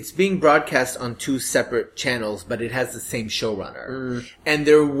it's being broadcast on 2 separate channels, but it has the same showrunner. And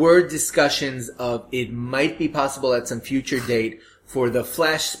there were discussions of it might be possible at some future date for the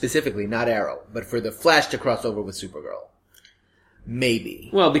Flash specifically, not Arrow, but for the Flash to cross over with Supergirl.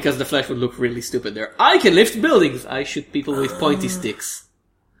 Maybe. Well, because the Flash would look really stupid there. I can lift buildings. I shoot people with pointy sticks.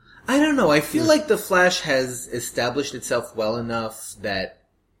 I don't know. I feel like the Flash has established itself well enough that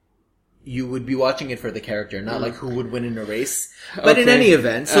you would be watching it for the character, not like who would win in a race. But in any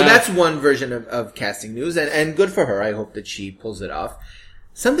event, so that's one version of casting news, and good for her. I hope that she pulls it off.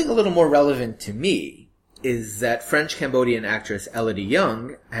 Something a little more relevant to me is that French-Cambodian actress Elodie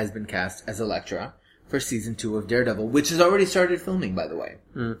Yung has been cast as Elektra for season 2 of Daredevil, which has already started filming, by the way.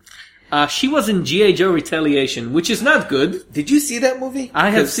 She was in G.I. Joe Retaliation, which is not good. Did you see that movie? I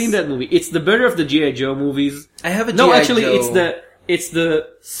have seen that movie. It's the better of the G.I. Joe movies. I have a G.I. No, actually, Joe... it's the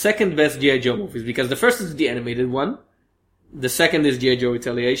second best G.I. Joe movies, because the first is the animated one, the second is G.I. Joe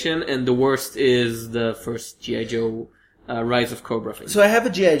Retaliation, and the worst is the first G.I. Joe Rise of Cobra thing. So I have a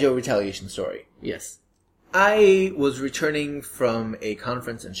G.I. Joe Retaliation story. Yes. I was returning from a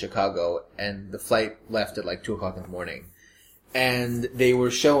conference in Chicago, and the flight left at like 2 o'clock in the morning. And they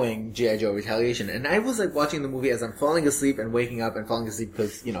were showing G.I. Joe Retaliation. And I was like watching the movie as I'm falling asleep and waking up and falling asleep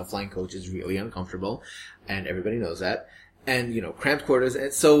because, flying coach is really uncomfortable. And everybody knows that. And, cramped quarters.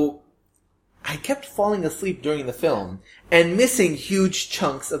 And so I kept falling asleep during the film and missing huge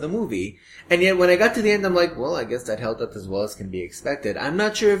chunks of the movie. And yet when I got to the end, I'm like, well, I guess that held up as well as can be expected. I'm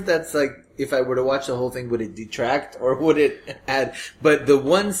not sure if that's like, if I were to watch the whole thing, would it detract or would it add? But the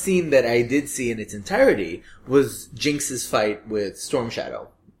one scene that I did see in its entirety was Jinx's fight with Storm Shadow.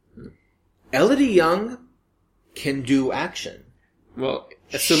 Elodie Yung can do action. Well,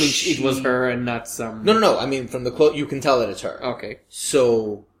 assuming it was her and not some... No. I mean, from the quote, you can tell that it's her. Okay.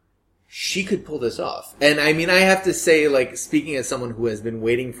 So, she could pull this off. And I mean, I have to say, like, speaking as someone who has been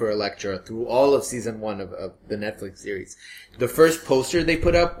waiting for Elektra through all of season 1 of the Netflix series, the first poster they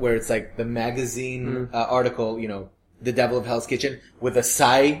put up, where it's like the magazine article, you know, The Devil of Hell's Kitchen, with a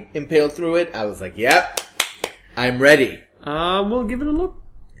sigh impaled through it, I was like, yep, I'm ready. We'll give it a look.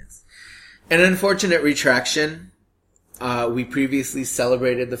 Yes. An unfortunate retraction. We previously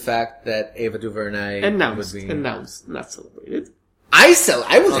celebrated the fact that Ava DuVernay Announced, not celebrated. I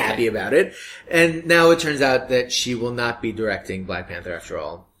was happy about it. And now it turns out that she will not be directing Black Panther after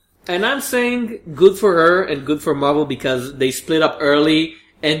all. And I'm saying good for her and good for Marvel because they split up early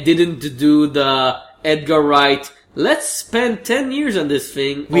and didn't do the Edgar Wright, let's spend 10 years on this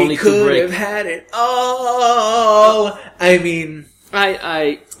thing only to break. We could have had it all. I mean...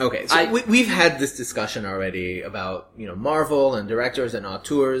 Okay, so we've had this discussion already about, you know, Marvel and directors and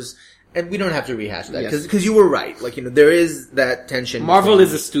auteurs. And we don't have to rehash that, because you were right. Like, you know, there is that tension. Marvel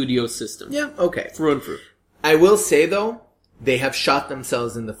is a studio system. Yeah, okay. Through and through. I will say, though, they have shot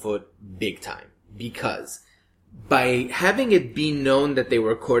themselves in the foot big time. Because by having it be known that they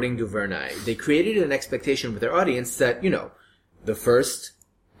were courting DuVernay, they created an expectation with their audience that, you know, the first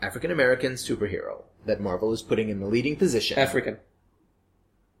African-American superhero that Marvel is putting in the leading position. African.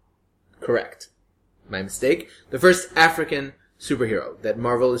 Correct. My mistake. The first African superhero that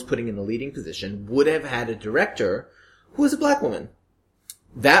Marvel is putting in the leading position would have had a director who was a black woman.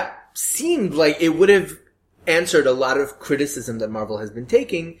 That seemed like it would have answered a lot of criticism that Marvel has been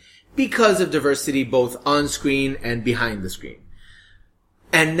taking because of diversity both on screen and behind the screen.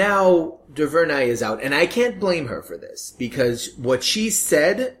 And now DuVernay is out, and I can't blame her for this, because what she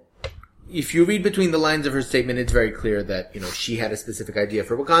said, if you read between the lines of her statement, it's very clear that, you know, she had a specific idea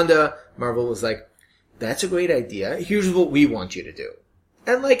for Wakanda. Marvel was like, that's a great idea. Here's what we want you to do.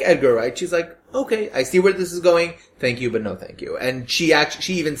 And like Edgar Wright, she's like, okay, I see where this is going. Thank you, but no thank you. And she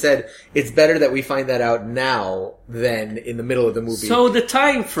even said, it's better that we find that out now than in the middle of the movie. So the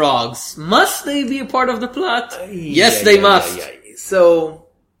time frogs, must they be a part of the plot? Yes, they must. So,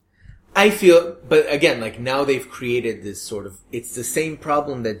 I feel, but again, like now they've created this sort of, it's the same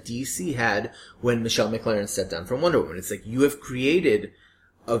problem that DC had when Michelle McLaren stepped down from Wonder Woman. It's like, you have created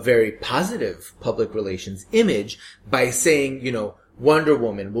a very positive public relations image by saying, you know, Wonder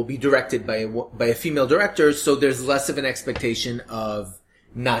Woman will be directed by a female director, so there's less of an expectation of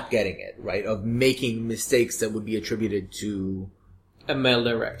not getting it, right? Of making mistakes that would be attributed to a male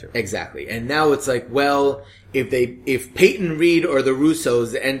director. Exactly. And now it's like, well, if Peyton Reed or the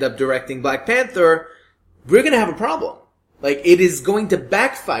Russos end up directing Black Panther, we're gonna have a problem. Like, it is going to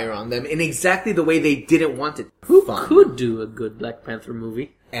backfire on them in exactly the way they didn't want it. Who could do a good Black Panther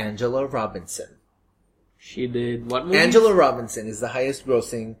movie? Angela Robinson. She did what movie? Angela Robinson is the highest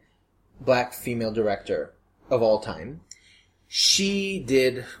grossing black female director of all time. She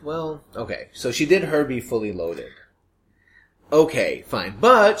did, well, okay, so she did Herbie Fully Loaded. Okay, fine.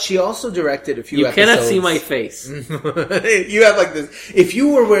 But she also directed a few episodes. You cannot see my face. You have like this. If you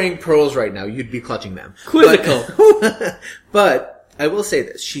were wearing pearls right now, you'd be clutching them. Quizzical. But I will say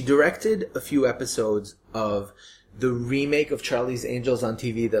this. She directed a few episodes of the remake of Charlie's Angels on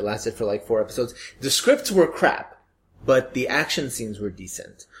TV that lasted for like 4 episodes. The scripts were crap, but the action scenes were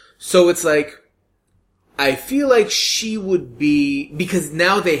decent. So it's like, I feel like she would be, because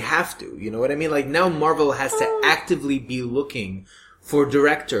now they have to, you know what I mean? Like now Marvel has to actively be looking for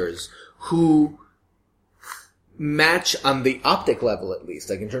directors who match on the optic level at least,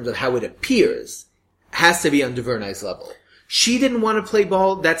 like in terms of how it appears, has to be on DuVernay's level. She didn't want to play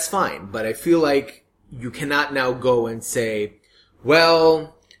ball, that's fine, but I feel like you cannot now go and say,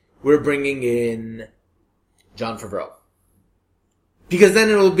 well, we're bringing in Jon Favreau. Because then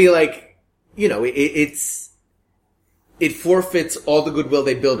it'll be like, you know, it forfeits all the goodwill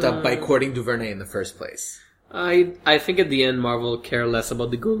they built up by courting DuVernay in the first place. I think at the end Marvel care less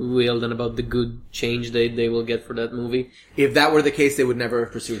about the goodwill than about the good change they will get for that movie. If that were the case, they would never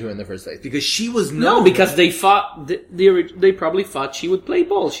have pursued her in the first place. Because she was known. No, because they probably thought she would play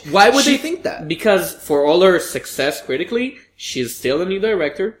ball. Why would they think that? Because for all her success critically, she's still a new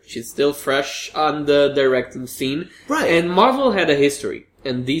director. She's still fresh on the directing scene. Right. And Marvel had a history.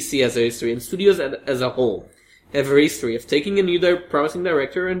 And DC has a history. And studios as a whole have a history of taking a new promising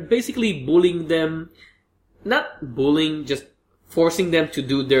director and basically bullying them. Not bullying, just forcing them to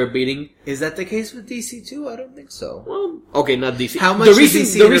do their bidding. Is that the case with DC too? I don't think so. Well, okay, not DC. How much the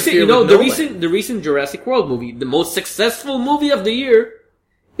recent Jurassic World movie, the most successful movie of the year,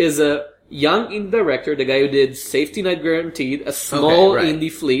 is a young indie director, the guy who did Safety Not Guaranteed, a small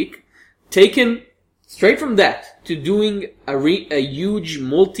indie flick, taken straight from that to doing a huge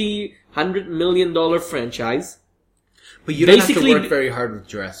multi-$100 million franchise. But you don't have to work very hard with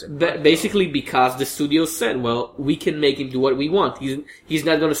Jurassic Park. Basically because the studio said, well, we can make him do what we want. He's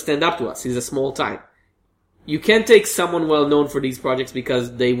not going to stand up to us. He's a small time. You can't take someone well known for these projects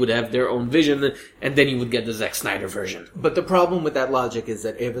because they would have their own vision, and then you would get the Zack Snyder version. But the problem with that logic is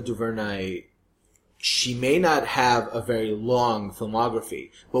that Ava DuVernay, she may not have a very long filmography,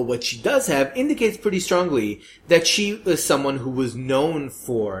 but what she does have indicates pretty strongly that she is someone who was known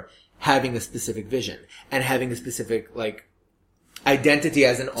for having a specific vision and having a specific, identity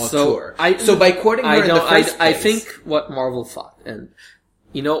as an auteur. So by courting her in the first place... I think what Marvel thought, and...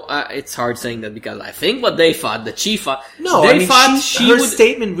 it's hard saying that because I think what they thought, that she thought... No, her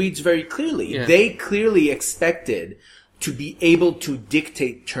statement reads very clearly. Yeah. They clearly expected to be able to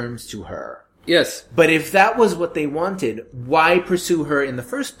dictate terms to her. Yes. But if that was what they wanted, why pursue her in the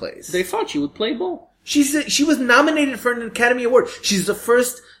first place? They thought she would play ball. She was nominated for an Academy Award. She's the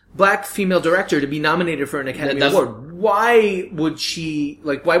first black female director to be nominated for an Academy Award. Why would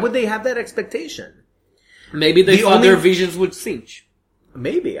why would they have that expectation? Maybe they thought their visions would cinch.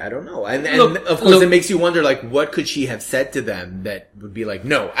 Maybe, I don't know. And of course it makes you wonder, what could she have said to them that would be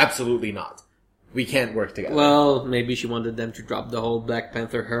no, absolutely not. We can't work together. Well, maybe she wanted them to drop the whole Black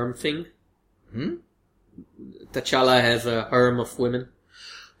Panther harem thing. T'Challa has a harem of women.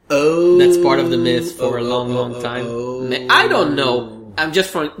 Oh. That's part of the myth for a long, long time. I don't know. I'm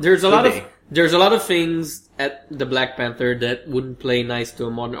just there's a lot of things at the Black Panther that wouldn't play nice to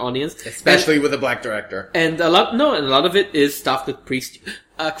a modern audience. Especially with a black director. And a lot of it is stuff that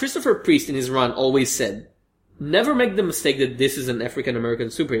Christopher Priest in his run always said, never make the mistake that this is an African American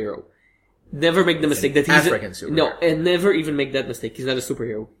superhero. Never make the mistake that he's African superhero. No, and never even make that mistake. He's not a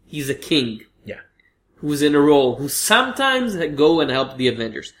superhero. He's a king. Yeah. Who's in a role, who sometimes go and help the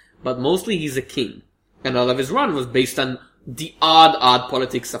Avengers. But mostly he's a king. And all of his run was based on the odd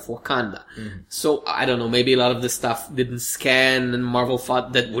politics of Wakanda. So, I don't know, maybe a lot of this stuff didn't scan and Marvel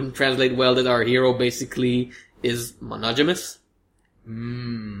thought that wouldn't translate well, that our hero basically is monogamous.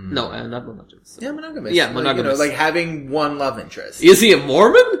 No, not monogamous. Yeah, monogamous. Yeah, monogamous. Having one love interest. Is he a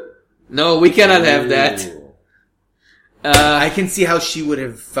Mormon? No, we cannot have that. I can see how she would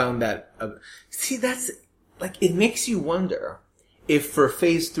have found that. See, that's, it makes you wonder if for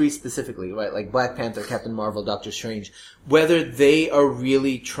Phase 3 specifically, right, Black Panther, Captain Marvel, Doctor Strange, whether they are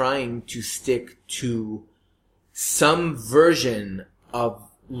really trying to stick to some version of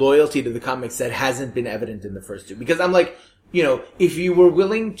loyalty to the comics that hasn't been evident in the first two. Because I'm if you were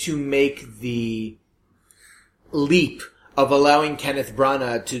willing to make the leap of allowing Kenneth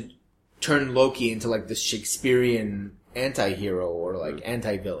Branagh to turn Loki into this Shakespearean anti-hero or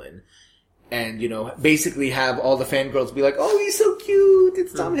anti-villain, and, basically have all the fangirls be like, oh, he's so cute,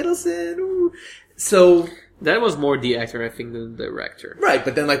 it's Tom Hiddleston, ooh. So... That was more the actor, I think, than the director. Right,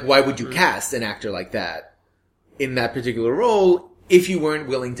 but then, why would you cast an actor like that in that particular role if you weren't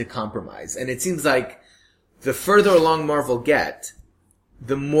willing to compromise? And it seems like the further along Marvel get,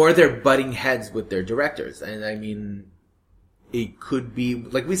 the more they're butting heads with their directors. And, it could be,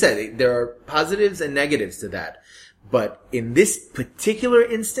 like we said, there are positives and negatives to that. But in this particular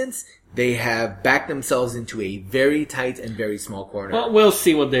instance, they have backed themselves into a very tight and very small corner. Well, we'll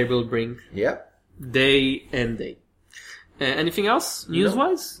see what they will bring. Yep. Day and day. Anything else,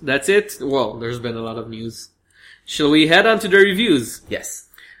 news-wise? No. That's it? Well, there's been a lot of news. Shall we head on to the reviews? Yes.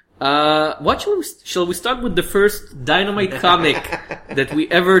 Shall we start with the first Dynamite comic that we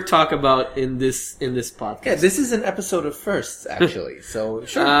ever talk about in this podcast? Yeah, this is an episode of firsts, actually. So,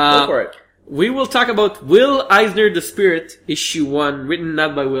 sure, go for it. We will talk about Will Eisner, The Spirit, issue 1, written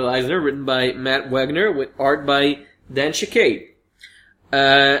not by Will Eisner, written by Matt Wagner, with art by Dan Shakade.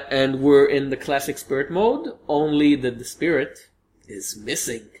 And we're in the classic Spirit mode, only that the Spirit is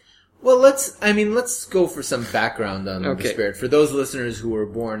missing. Well, let's go for some background on the Spirit. For those listeners who were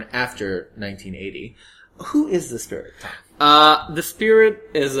born after 1980, who is the Spirit? The Spirit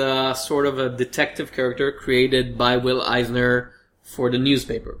is a sort of a detective character created by Will Eisner for the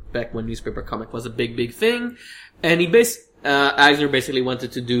newspaper, back when newspaper comic was a big, big thing. And Eisner basically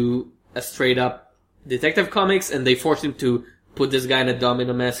wanted to do a straight up detective comics, and they forced him to put this guy in a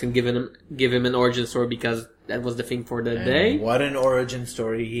domino mask and give him an origin story because that was the thing for the day. What an origin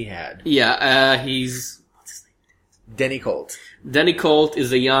story he had. Yeah, he's... What's his name? Denny Colt. Denny Colt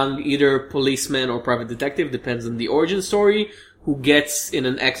is a young, either policeman or private detective, depends on the origin story, who gets in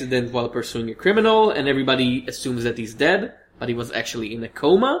an accident while pursuing a criminal, and everybody assumes that he's dead, but he was actually in a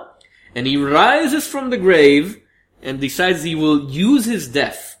coma. And he rises from the grave and decides he will use his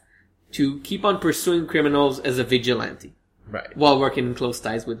death to keep on pursuing criminals as a vigilante. Right. While working in close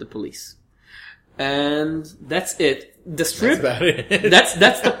ties with the police. And that's it. the strip. That's about it.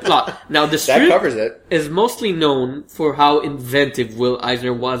 That's the plot. Now the strip That covers it. is mostly known for how inventive Will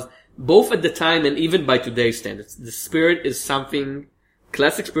Eisner was, both at the time and even by today's standards. The Spirit is something.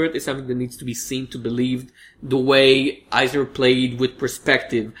 Classic Spirit is something that needs to be seen to believed. The way Eisner played with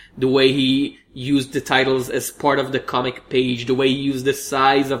perspective, the way he used the titles as part of the comic page, the way he used the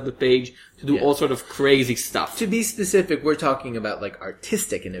size of the page to do all sort of crazy stuff. To be specific, we're talking about like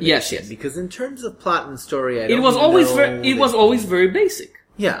artistic innovation. Yes. Because in terms of plot and story, It was always very basic.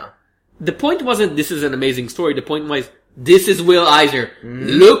 Yeah. The point wasn't this is an amazing story. The point was this is Will Eisner.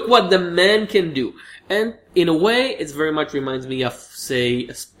 Look what the man can do. And in a way, it very much reminds me of, say,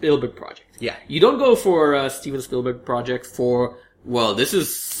 a Spielberg project. Yeah. You don't go for a Steven Spielberg project for, well, this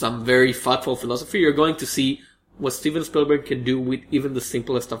is some very thoughtful philosophy. You're going to see what Steven Spielberg can do with even the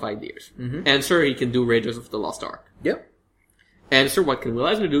simplest of ideas. Mm-hmm. Answer, he can do Raiders of the Lost Ark. Yep. Answer, what can Will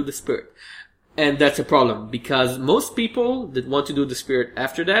Eisner do? The Spirit. And that's a problem, because most people that want to do The Spirit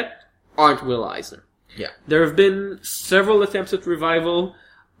after that aren't Will Eisner. Yeah. There have been several attempts at revival.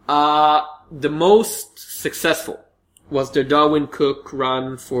 The most successful was the Darwin Cook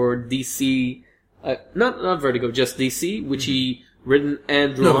run for DC, not Vertigo, just DC, which he written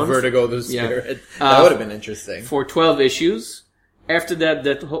and drawn. No, Vertigo the Spirit. That would have been interesting. For 12 issues. After that,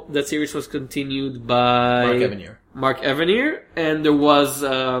 that series was continued by Mark Evanier, and there was,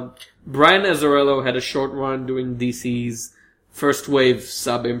 Brian Azzarello had a short run doing DC's first wave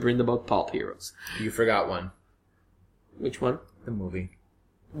sub-imprint about pulp heroes. You forgot one. Which one? The movie.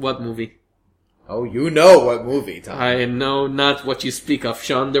 What movie? Oh, you know what movie, Tom. I know not what you speak of,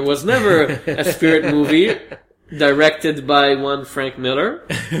 Sean. There was never a Spirit movie directed by one Frank Miller.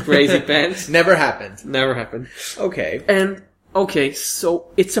 Crazy Pants. Never happened. Never happened. Okay. And, okay,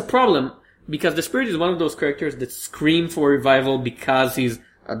 so it's a problem because the Spirit is one of those characters that scream for revival because he's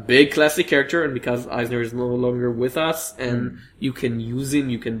a big classic character and because Eisner is no longer with us and you can use him,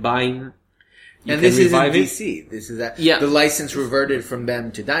 you can buy him. And this is in DC. This is that. Yeah. The license reverted from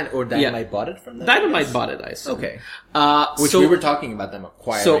them to Dynamite, or Dynamite bought it from them? Dynamite bought it, I assume. Okay. Which we were talking about them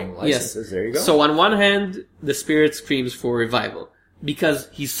acquiring licenses. Yes. There you go. So on one hand, the Spirit screams for revival because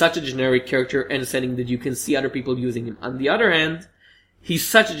he's such a generic character and setting that you can see other people using him. On the other hand, he's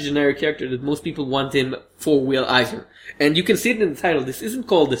such a generic character that most people want him for Will Eisner. And you can see it in the title. This isn't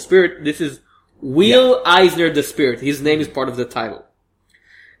called The Spirit. This is Will Eisner the Spirit. His name is part of the title.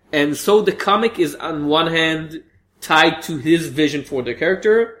 And so the comic is on one hand tied to his vision for the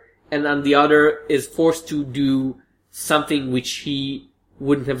character, and on the other is forced to do something which he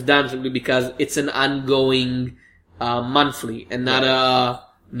wouldn't have done simply because it's an ongoing monthly and not a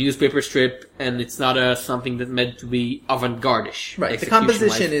newspaper strip, and it's not something that's meant to be avant-garde-ish. Right. The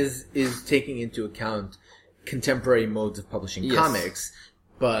composition is taking into account contemporary modes of publishing comics,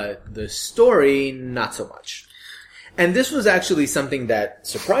 but the story, not so much. And this was actually something that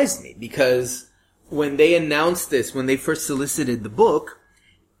surprised me because when they announced this, when they first solicited the book,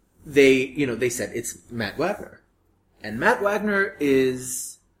 they said it's Matt Wagner. And Matt Wagner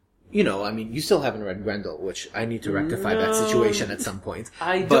is, you still haven't read Grendel, which I need to rectify that situation at some point.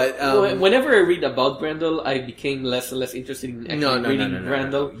 Whenever I read about Grendel, I became less and less interested in actually reading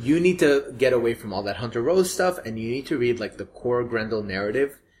Grendel. No. You need to get away from all that Hunter Rose stuff, and you need to read like the core Grendel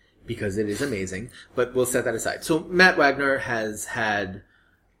narrative. Because it is amazing, but we'll set that aside. So Matt Wagner has had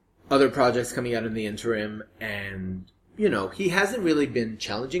other projects coming out in the interim, and, he hasn't really been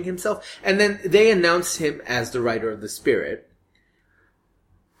challenging himself. And then they announced him as the writer of The Spirit,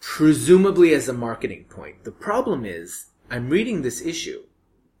 presumably as a marketing point. The problem is, I'm reading this issue,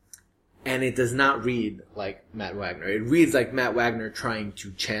 and it does not read like Matt Wagner. It reads like Matt Wagner trying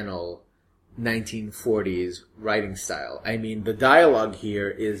to channel 1940s writing style. I mean, the dialogue here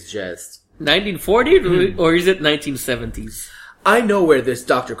is just 1940 or is it 1970s? I know where this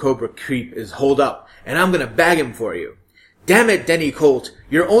Dr. Cobra creep is holed up, and I'm gonna bag him for you. Damn it, Denny Colt,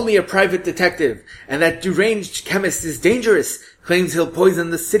 you're only a private detective, and that deranged chemist is dangerous, claims he'll poison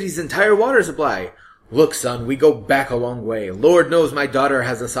the city's entire water supply. Look, son, we go back a long way. Lord knows my daughter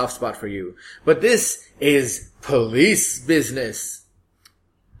has a soft spot for you. But this is police business.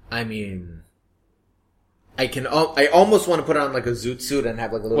 I mean, I almost want to put on like a zoot suit and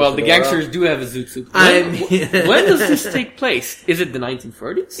have like a little. Well, the gangsters do have a zoot suit. When does this take place? Is it the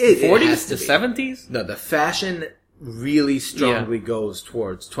 1930s, the 40s, the 70s? No, the fashion really strongly goes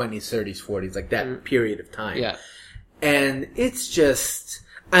towards 20s, 30s, 40s, like that period of time. Yeah, and it's just,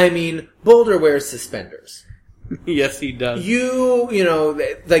 I mean, Boulder wears suspenders. Yes, he does. I'll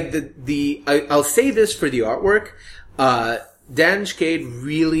say this for the artwork. Dan Schcade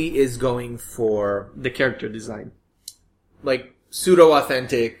really is going for the character design. Like,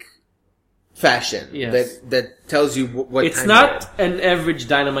 pseudo-authentic fashion. Yes. That tells you what It's time not an average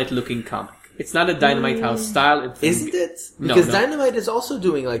Dynamite looking comic. It's not a Dynamite House style. Isn't it? No, Because no. Dynamite is also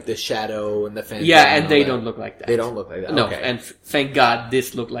doing like the Shadow and the Phantom. Yeah, and all they that. don't look like that. They don't look like that. No, Okay. and thank God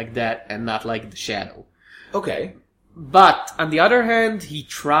this looked like that and not like the Shadow. Okay. But, on the other hand, he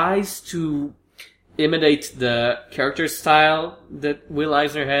tries to imitate the character style that Will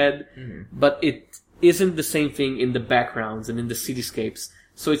Eisner had, but it isn't the same thing in the backgrounds and in the cityscapes.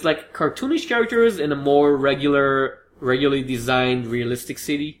 So it's like cartoonish characters in a more regularly designed, realistic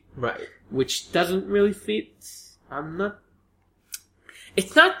city, Right. which doesn't really fit.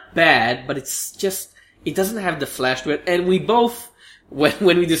 It's not bad, but it's just, it doesn't have the flash to it. And we both,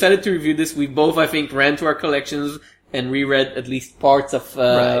 when we decided to review this, we both, I think, ran to our collections and reread at least parts of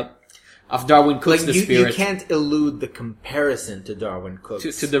Darwin Cook's The Spirit. You can't elude the comparison to Darwin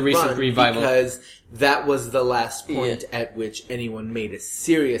Cook's To the recent run revival. because that was the last point at which anyone made a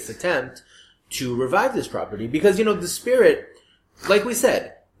serious attempt to revive this property. Because, The Spirit, like we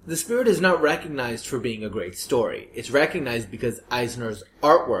said, The Spirit is not recognized for being a great story. It's recognized because Eisner's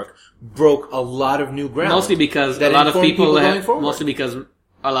artwork broke a lot of new ground. Mostly because that a lot of informed people going forward. mostly because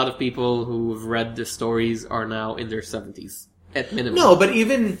a lot of people who've read the stories are now in their 70s at minimum. No, but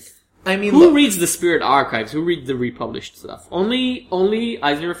even Who look, reads the Spirit archives? Who reads the republished stuff? Only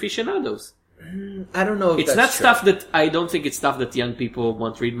Eisner aficionados. I don't know if It's that's not true. stuff that I don't think it's stuff that young people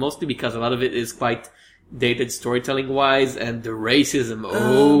want to read. Mostly because a lot of it is quite dated storytelling wise, and the racism.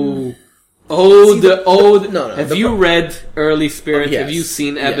 No, Have you read early Spirit? Yes. Have you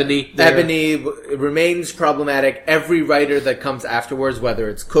seen Yeah. Ebony? Ebony remains problematic. Every writer that comes afterwards, whether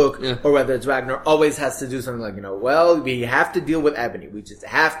it's Cook or whether it's Wagner, always has to do something like, well, we have to deal with Ebony. We just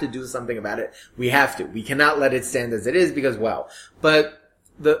have to do something about it. We have to. We cannot let it stand as it is because, well. But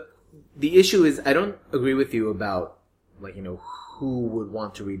the issue is, I don't agree with you about, who would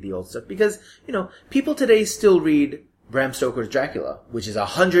want to read the old stuff because, people today still read Bram Stoker's Dracula, which is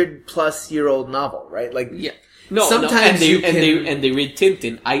 100-plus-year-old novel, right? Sometimes they read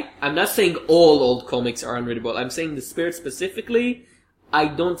Tintin. I'm not saying all old comics are unreadable. I'm saying The Spirit specifically, I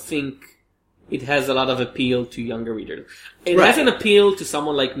don't think it has a lot of appeal to younger readers. It has an appeal to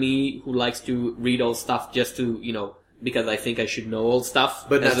someone like me who likes to read old stuff just to, because I think I should know old stuff.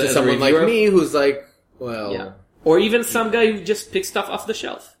 But not to someone like me who's like, well... Yeah. Or even some guy who just picks stuff off the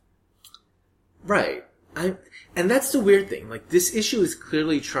shelf. Right. And that's the weird thing. This issue is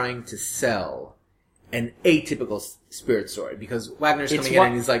clearly trying to sell an atypical Spirit story because Wagner's coming in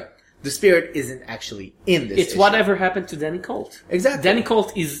and he's like, the Spirit isn't actually in this It's issue. whatever happened to Danny Colt. Exactly. Danny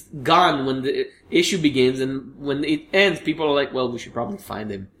Colt is gone when the issue begins, and when it ends, people are like, well, we should probably find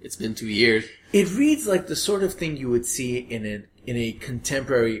him. It's been 2 years. It reads like the sort of thing you would see in a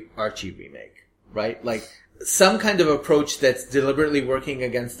contemporary Archie remake, right? Some kind of approach that's deliberately working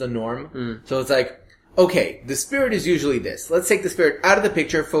against the norm. So it's like, okay, the Spirit is usually this. Let's take the Spirit out of the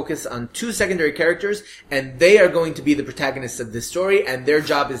picture, focus on 2 secondary characters, and they are going to be the protagonists of this story, and their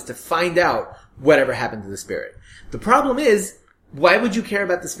job is to find out whatever happened to the Spirit. The problem is, why would you care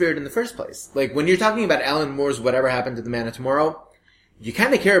about the Spirit in the first place? When you're talking about Alan Moore's Whatever Happened to the Man of Tomorrow, you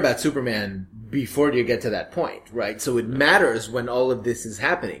kind of care about Superman before you get to that point, right? So it matters when all of this is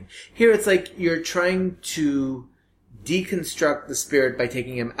happening. Here it's like you're trying to deconstruct the Spirit by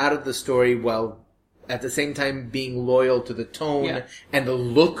taking him out of the story while at the same time being loyal to the tone and the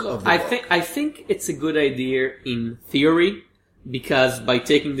look of the book. I think it's a good idea in theory, because by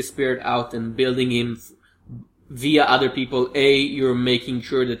taking the Spirit out and building him via other people, you're making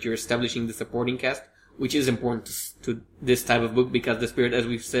sure that you're establishing the supporting cast, which is important to this type of book, because the Spirit, as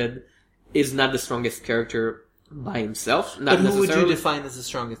we've said, is not the strongest character by himself. Not But who would necessarily. you define as the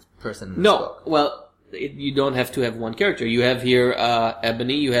strongest person in this book? Well, you don't have to have one character. You have here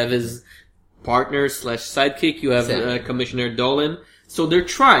Ebony, you have his partner / sidekick, you have Commissioner Dolan. So they're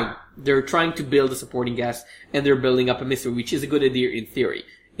trying to build a supporting cast, and they're building up a mystery, which is a good idea in theory.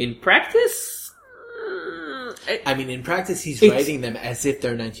 In practice, in practice, he's writing them as if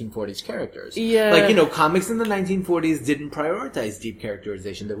they're 1940s characters. Yeah. Comics in the 1940s didn't prioritize deep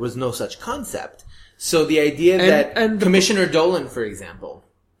characterization. There was no such concept. So the idea that Commissioner Dolan, for example,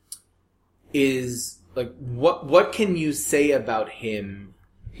 is, what can you say about him?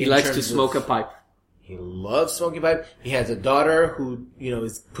 He likes to smoke a pipe. He loves smoking a pipe. He has a daughter who,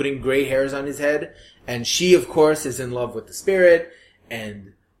 is putting gray hairs on his head. And she, of course, is in love with the Spirit.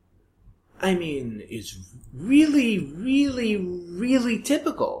 And, it's really, really, really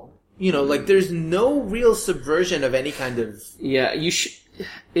typical. There's no real subversion of any kind of... Yeah, you should...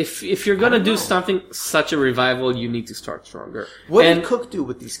 If you're gonna do something, such a revival, you need to start stronger. What did Cook do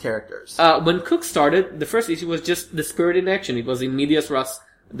with these characters? When Cook started, the first issue was just the Spirit in action. It was in medias res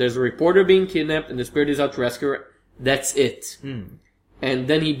There's a reporter being kidnapped, and the spirit is out to rescue her. That's it. And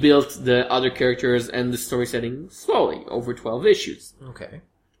then he built the other characters and the story setting slowly over 12 issues. Okay.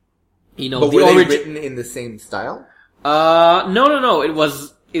 But were they written in the same style? No.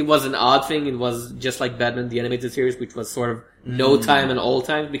 It was an odd thing. It was just like Batman the Animated Series, which was sort of no time and all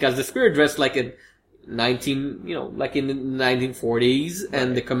times, because the spirit dressed like like in the 1940s,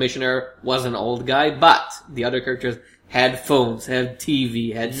 and the commissioner was an old guy, but the other characters had phones, had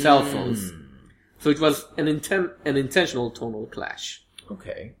TV, had cell phones. So it was an intentional tonal clash.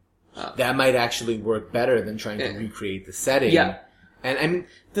 Okay. That might actually work better than trying to recreate the setting. Yeah. And I mean,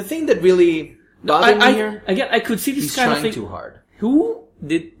 the thing that really bothered me here... Again, I could see this he's kind of trying thing. too hard. Who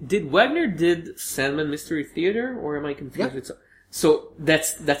did Wagner did Sandman Mystery Theater, or am I confused with so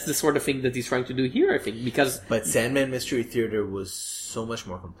that's the sort of thing that he's trying to do here, I think, because... But Sandman Mystery Theater was so much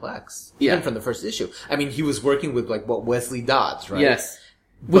more complex. Yeah. Even from the first issue. I mean, he was working with Wesley Dodds, right? Yes.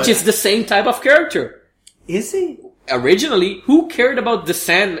 Which is the same type of character. Is he? Originally, who cared about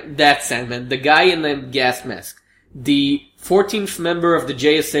that Sandman, the guy in the gas mask, the 14th member of the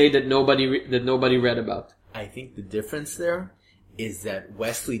JSA that nobody read about? I think the difference there is that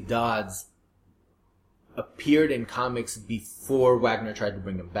Wesley Dodds appeared in comics before Wagner tried to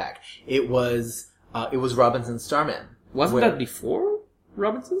bring him back. It was Robinson Starman. Wasn't that before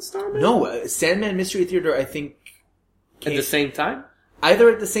Robinson Starman? No, Sandman Mystery Theater, I think... At the same time? Either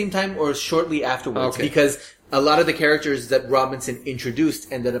at the same time or shortly afterwards. Okay. Because a lot of the characters that Robinson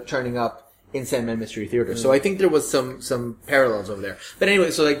introduced ended up turning up in Sandman Mystery Theater. So I think there was some parallels over there. But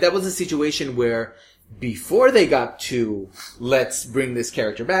anyway, so that was a situation where before they got to let's bring this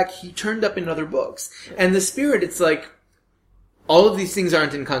character back, he turned up in other books. And the Spirit, it's like, all of these things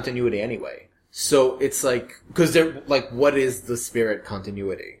aren't in continuity anyway. So it's like, because they're like, what is the Spirit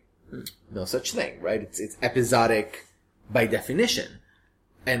continuity? No such thing, right? It's episodic by definition.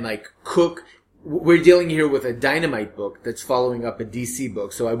 And like, we're dealing here with a Dynamite book that's following up a DC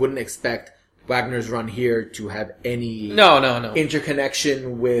book, so I wouldn't expect Wagner's run here to have any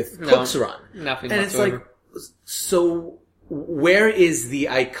interconnection with Cook's run. Nothing and whatsoever. It's like, so where is the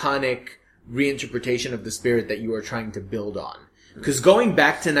iconic reinterpretation of the Spirit that you are trying to build on? Because going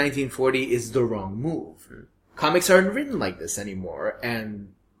back to 1940 is the wrong move. Comics aren't written like this anymore,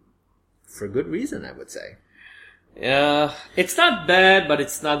 and for good reason, I would say. It's not bad, but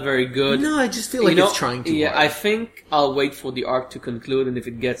it's not very good. No, I just feel like it's trying too hard. I think I'll wait for the arc to conclude, and if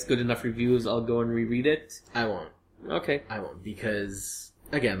it gets good enough reviews, I'll go and reread it. I won't. Okay. I won't, because,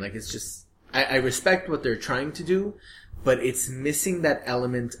 again, like, it's just... I respect what they're trying to do, but it's missing that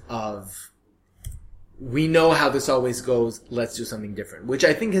element of... We know how this always goes, let's do something different. Which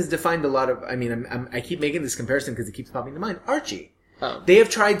I think has defined a lot of... I mean, I keep making this comparison because it keeps popping to mind. Archie. Oh. They have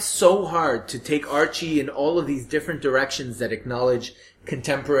tried so hard to take Archie in all of these different directions that acknowledge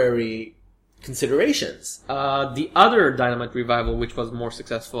contemporary considerations. The other Dynamite revival, which was more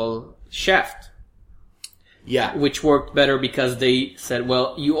successful, Shaft. Yeah. Which worked better because they said,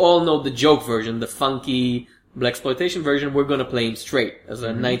 well, you all know the joke version, the funky blaxploitation version, we're gonna play him straight as a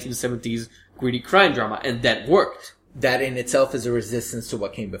 1970s gritty crime drama, and that worked. That in itself is a resistance to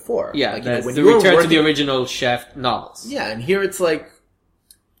what came before. Yeah, like, that's when the you're return to the original Shaft novels. Yeah, and here it's like,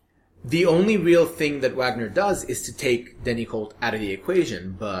 the only real thing that Wagner does is to take Denny Colt out of the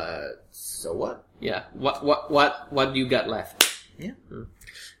equation, but so what? Yeah, what do you got left? Yeah.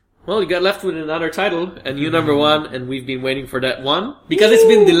 Well, you got left with another title, a new number one, and we've been waiting for that one, because it's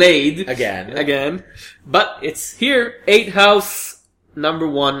been delayed. Again. But it's here, 8 House number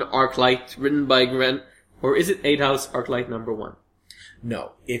 1 Arclight, written by Grant. Or is it 8 House Arclight number 1?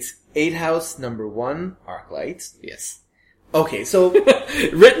 No, it's 8 House number 1 Arclight. Yes. Okay, so...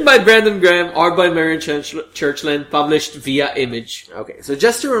 Written by Brandon Graham, art by Marion Churchland, published via Image. Okay, so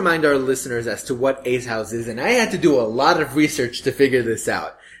just to remind our listeners as to what 8 House is, and I had to do a lot of research to figure this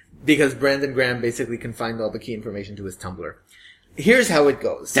out, because Brandon Graham basically confined all the key information to his Tumblr. Here's how it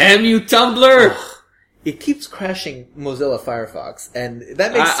goes. Damn you, Tumblr! It keeps crashing Mozilla Firefox, and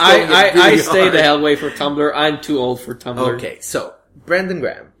that makes I stay the hell away for Tumblr. I'm too old for Tumblr. Okay, so Brandon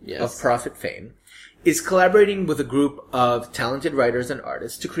Graham of Prophet fame is collaborating with a group of talented writers and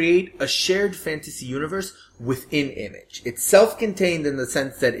artists to create a shared fantasy universe within Image. It's self-contained in the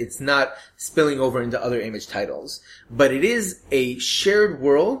sense that it's not spilling over into other Image titles, but it is a shared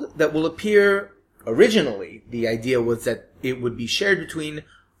world that will appear originally. The idea was that it would be shared between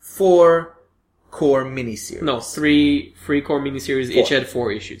 4 core miniseries. No, 3 core miniseries. Each had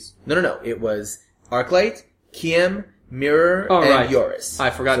 4 issues. No. It was Arclight, Kiem, Mirror, and Yoris. I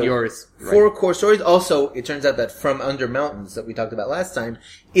forgot Yoris. 4 core stories. Also, it turns out that From Under Mountains, that we talked about last time,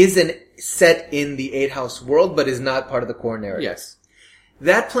 is set in the 8 House world, but is not part of the core narrative. Yes.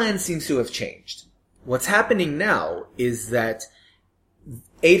 That plan seems to have changed. What's happening now is that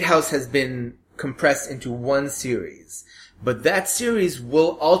 8 House has been compressed into one series, but that series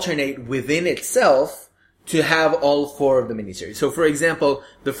will alternate within itself to have all 4 of the miniseries. So, for example,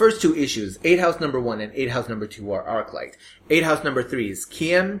 the first 2 issues, 8 House number 1 and 8 House number 2 are Arclight. 8 House number 3 is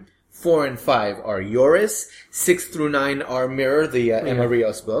Kiem. 4 and 5 are Yoris. 6 through 9 are Mirror, the Emma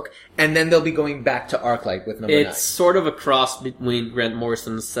Rios book. And then they'll be going back to Arclight with number 9. It's sort of a cross between Grant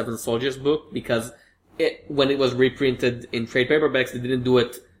Morrison's Seven Soldiers book, because when it was reprinted in trade paperbacks, they didn't do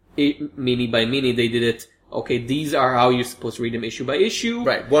it mini by mini. They did it, okay, these are how you're supposed to read them issue by issue.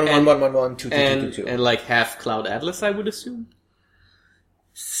 Right. 1, 1, 1, 1, 1, 2, 2, 2, 2, 2. And like half Cloud Atlas, I would assume.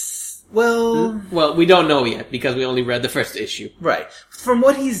 Well, we don't know yet because we only read the first issue. Right. From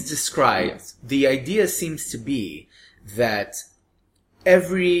what he's described, Yes. the idea seems to be that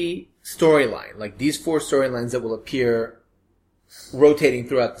every storyline, like these 4 storylines that will appear rotating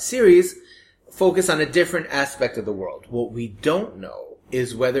throughout the series, focus on a different aspect of the world. What we don't know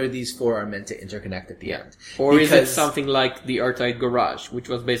is whether these 4 are meant to interconnect at the end. Or is it something like the Artite Garage, which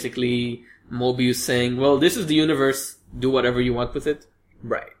was basically Mobius saying, well, this is the universe, do whatever you want with it?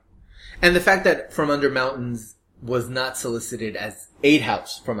 Right. And the fact that From Under Mountains was not solicited as 8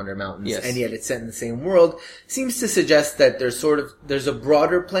 House From Under Mountains, Yes. and yet it's set in the same world, seems to suggest that there's a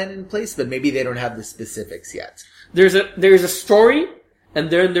broader plan in place, but maybe they don't have the specifics yet. There's a story, and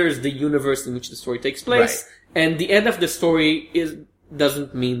then there's the universe in which the story takes place, Right. and the end of the story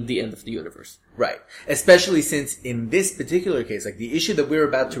doesn't mean the end of the universe. Right. Especially since in this particular case, like the issue that we're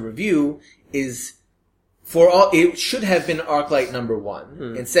about to review is it should have been Arclight number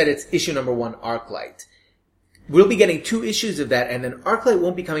 1. Instead, it's issue number 1, Arclight. We'll be getting 2 issues of that, and then Arclight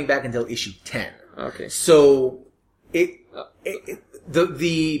won't be coming back until issue 10. Okay. So,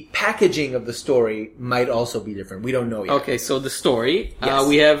 the packaging of the story might also be different. We don't know yet. Okay, so the story, Yes.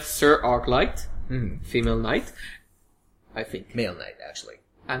 we have Sir Arclight, female knight, I think. Male Knight, actually.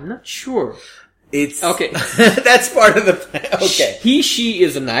 I'm not sure. It's... Okay. That's part of the plan. Okay. She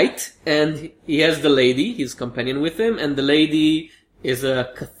is a knight, and he has the lady, his companion with him, and the lady is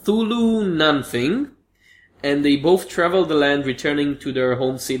a Cthulhu nun thing, and they both travel the land returning to their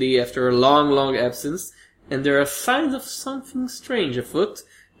home city after a long, long absence, and there are signs of something strange afoot,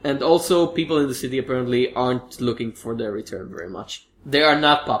 and also people in the city apparently aren't looking for their return very much. They are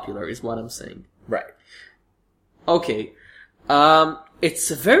not popular, is what I'm saying. Right. Okay.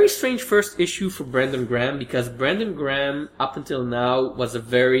 It's a very strange first issue for Brandon Graham because Brandon Graham, up until now, was a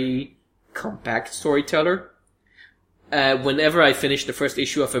very compact storyteller. Whenever I finished the first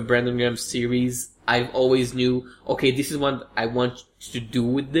issue of a Brandon Graham series, I've always knew, okay, this is what I want to do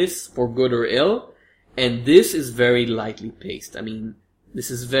with this, for good or ill. And this is very lightly paced. I mean,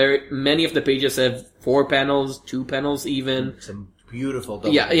 many of the pages have 4 panels, 2 panels even. Some beautiful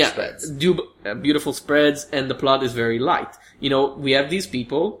double spreads. Beautiful spreads, and the plot is very light. You know, we have these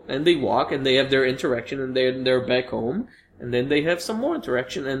people, and they walk, and they have their interaction, and they're back home, and then they have some more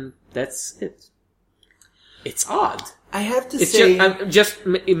interaction, and that's it. It's odd. I have to say...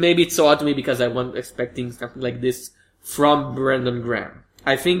 maybe it's so odd to me because I wasn't expecting something like this from Brandon Graham.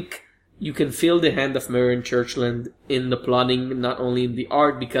 I think you can feel the hand of Marion Churchland in the plotting, not only in the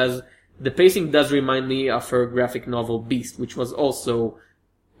art, because the pacing does remind me of her graphic novel Beast, which was also,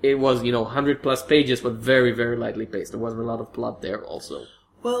 it was, 100 plus pages, but very, very lightly paced. There wasn't a lot of plot there also.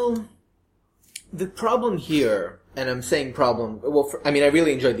 Well, the problem here, and I'm saying problem, I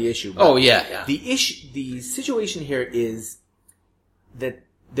really enjoyed the issue. But yeah. The situation here is that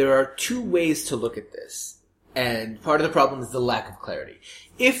there are 2 ways to look at this. And part of the problem is the lack of clarity.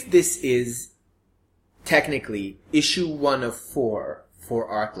 If this is technically issue 1 of 4 for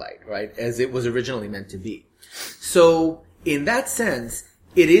Arclight, right? As it was originally meant to be. So, in that sense,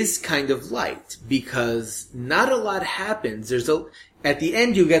 it is kind of light because not a lot happens. At the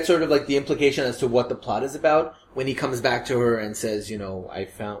end you get sort of like the implication as to what the plot is about when he comes back to her and says, I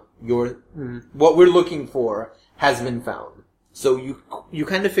found what we're looking for has been found. So you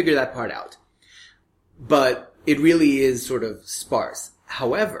kind of figure that part out. But it really is sort of sparse.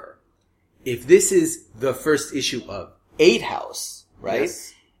 However, if this is the first issue of 8 House, right?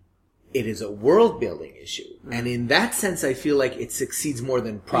 Yes. It is a world-building issue. And in that sense, I feel like it succeeds more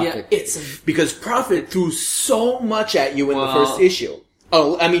than Prophet did. Because Prophet threw so much at you in the first issue.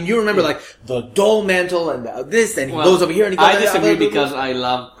 Oh, I mean, you remember like the Dole Mantle and this, and he goes over here and he goes I disagree because I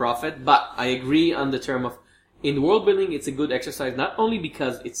love Prophet, but I agree on the term of, in world building, it's a good exercise, not only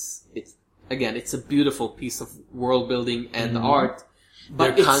because it's a beautiful piece of world building and art,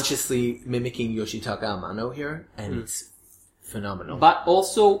 but they're consciously mimicking Yoshitaka Amano here, and it's phenomenal. But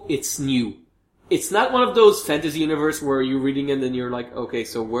also, it's new. it's not one of those fantasy universe where you're reading it and you're like, okay,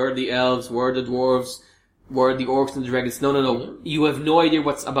 so where are the elves, where are the dwarves, where are the orcs and the dragons? No. You have no idea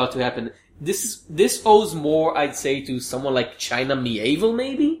what's about to happen. This owes more, I'd say, to someone like China Medieval,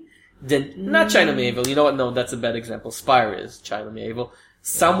 maybe, than, not China Medieval, you know what, no, that's a bad example. Spire is China Medieval.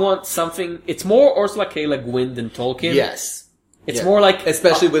 It's more Ursula K. Le Guin than Tolkien. Yes. It's more like...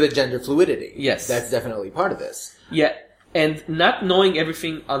 Especially with the gender fluidity. Yes. That's definitely part of this. Yeah. And not knowing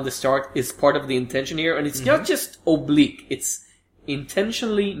everything on the start is part of the intention here, and it's not just oblique. It's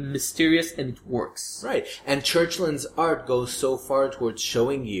intentionally mysterious, and it works. Right. And Churchland's art goes so far towards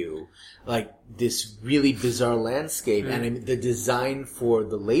showing you, like, this really bizarre landscape, and I mean, the design for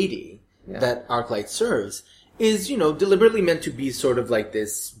the lady that Arclight serves is, deliberately meant to be sort of like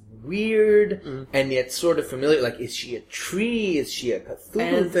this weird and yet sort of familiar. Like, is she a tree? Is she a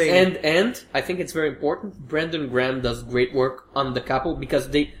Cthulhu thing? And I think it's very important. Brandon Graham does great work on the couple because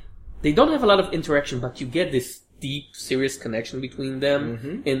they don't have a lot of interaction, but you get this deep, serious connection between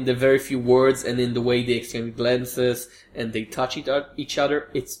them in the very few words and in the way they exchange glances and they touch each other.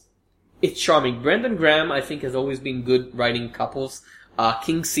 It's charming. Brandon Graham, I think, has always been good writing couples.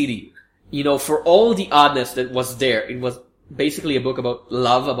 King City, for all the oddness that was there, it was basically a book about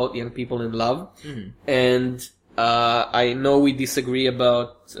love, about young people in love. And I know we disagree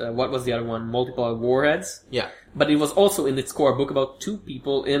about what was the other one, Multiple Warheads. Yeah. But it was also in its core a book about two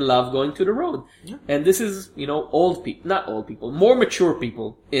people in love going to the road. Yeah. And this is, not old people, more mature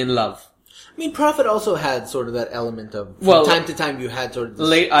people in love. I mean, Prophet also had sort of that element of, from time to time you had sort of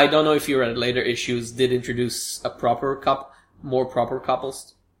this... I don't know if you read later issues, did introduce more proper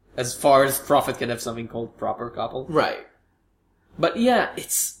couples. As far as Prophet can have something called proper couple. Right. But yeah,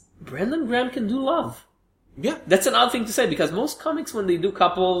 Brandon Graham can do love. Yeah. That's an odd thing to say because most comics, when they do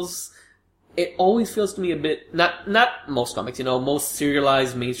couples, it always feels to me a bit, not most comics, most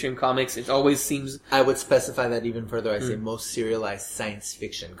serialized mainstream comics, it always seems... I would specify that even further. I say most serialized science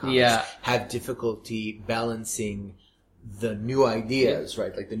fiction comics have difficulty balancing the new ideas,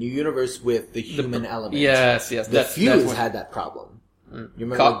 right? Like the new universe with the human element. Yes. The Fuse had that problem. You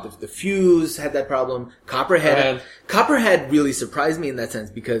remember the Fuse had that problem. Copperhead really surprised me in that sense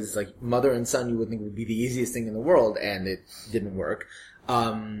because like mother and son you would think would be the easiest thing in the world and it didn't work.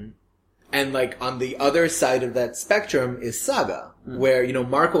 And like on the other side of that spectrum is Saga, where,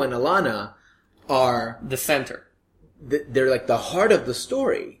 Marco and Alana are the center. They're like the heart of the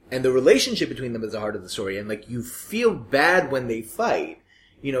story, and the relationship between them is the heart of the story, and like you feel bad when they fight.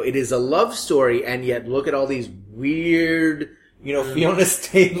 It is a love story, and yet look at all these weird, Fiona's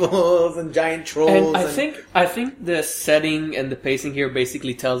tables and giant trolls. And I think the setting and the pacing here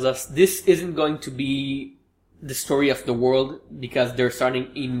basically tells us this isn't going to be the story of the world because they're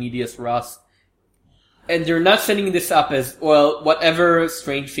starting in medias res. And they're not setting this up as, well, whatever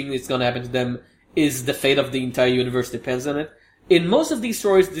strange thing is going to happen to them is the fate of the entire universe depends on it. In most of these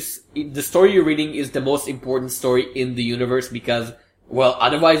stories, the story you're reading is the most important story in the universe because, well,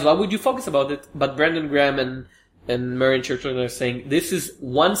 otherwise, why would you focus about it? But Brandon Graham and Marion Churchland are saying this is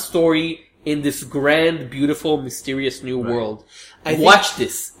one story in this grand, beautiful, mysterious new world. Watch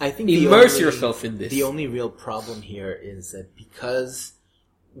this. I think immerse yourself in this. The only real problem here is that because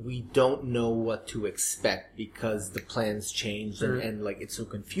we don't know what to expect because the plans changed and like it's so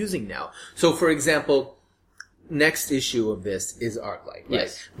confusing now. So, for example, next issue of this is Arclight, right?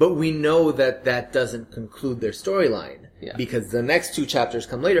 Yes. But we know that doesn't conclude their storyline because the next two chapters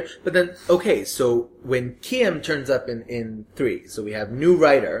come later. But then, okay, so when Kiem turns up in 3, so we have new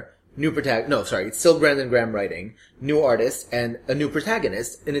writer, new protagonist. No, sorry, it's still Brandon Graham writing, new artist, and a new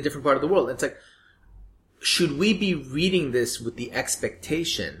protagonist in a different part of the world. It's like, should we be reading this with the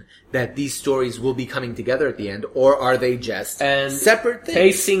expectation that these stories will be coming together at the end, or are they just separate things?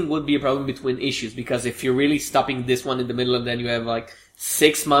 Pacing would be a problem between issues, because if you're really stopping this one in the middle and then you have like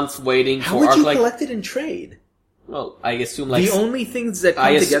 6 months waiting How for would you Arclight... collect it in trade? Well, I assume like... The only things that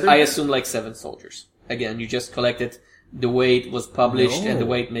come together... I assume like 7 soldiers. Again, you just collect it the way it was published and the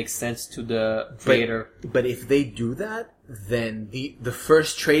way it makes sense to the creator. But if they do that, then the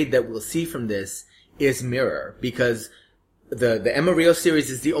first trade that we'll see from this is Mirror, because the Emma Rio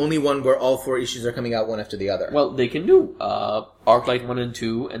series is the only one where all 4 issues are coming out one after the other. Well, they can do Arclight 1 and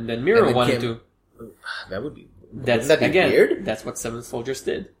 2, and then Mirror 1 and 2. That would be... That's weird? That's what 7 Soldiers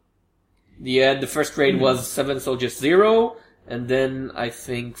did. The first trade was 7 Soldiers 0, and then I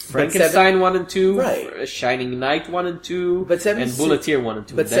think Frankenstein 1 and 2, Shining Knight 1 and 2, and Bulleteer 1 and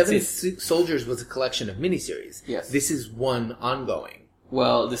 2. But 7 Soldiers was a collection of miniseries. Yes. This is one ongoing.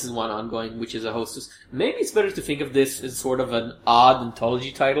 Well, this is one ongoing, which is a hostess. Maybe it's better to think of this as sort of an odd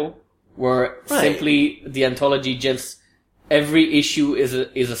anthology title, where simply the anthology just every issue is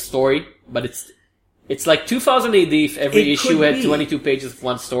a story, but It's like 2000 AD if every It issue could had be. 22 pages of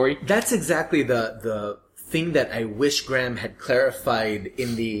one story. That's exactly the thing that I wish Graham had clarified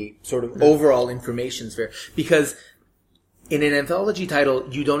in the sort of overall information sphere. Because in an anthology title,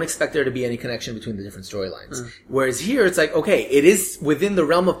 you don't expect there to be any connection between the different storylines. Whereas here, it's like, okay, it is within the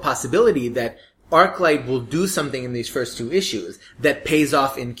realm of possibility that Arclight will do something in these first two issues that pays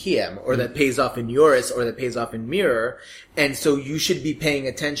off in Kiem, or that pays off in Yoris, or that pays off in Mirror. And so you should be paying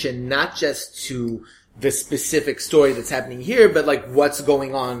attention not just to the specific story that's happening here, but like what's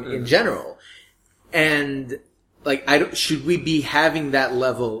going on in general. And like, should we be having that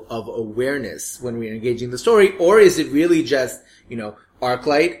level of awareness when we're engaging the story, or is it really just,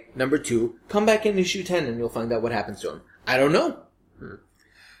 Arclight, number 2, come back in issue 10 and you'll find out what happens to him? I don't know.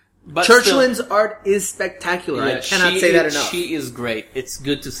 But Churchland's art is spectacular. I cannot say that enough. She is great. It's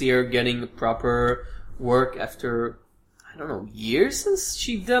good to see her getting proper work after, I don't know, years since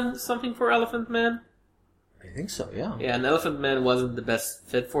she done something for Elephant Man. I think so, yeah. Yeah, and Elephant Man wasn't the best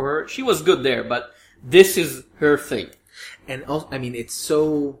fit for her. She was good there, but this is her thing. And also, I mean, it's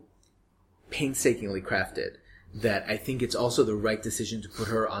so painstakingly crafted that I think it's also the right decision to put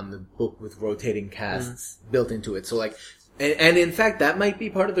her on the book with rotating casts built into it. So like, and in fact, that might be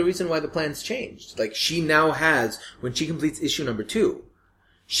part of the reason why the plans changed. Like, she now has, when she completes issue number 2,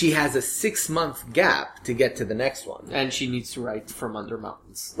 she has a 6-month gap to get to the next one. And she needs to write From Under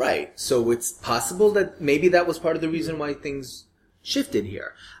Mountains. Right. So it's possible that maybe that was part of the reason why things shifted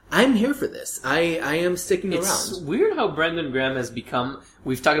here. I'm here for this. I am sticking around. It's weird how Brendan Graham has become,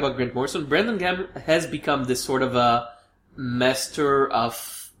 we've talked about Grant Morrison, Brendan Graham has become this sort of a master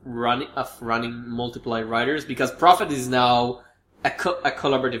of running multiply writers, because Prophet is now a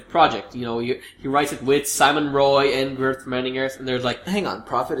collaborative project. He writes it with Simon Roy and Gert Meningers, and there's like... Hang on,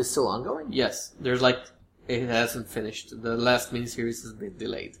 Prophet is still ongoing? Yes. There's like... It hasn't finished. The last miniseries has been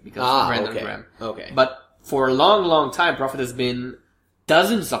delayed because of Brendan Graham. Okay. But for a long, long time, Prophet has been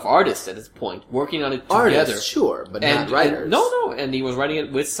dozens of artists at this point working on it together. Artists, sure, but not writers. No. And he was writing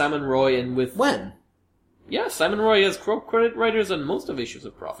it with Simon Roy and with... When? Yeah, Simon Roy has credit writers on most of issues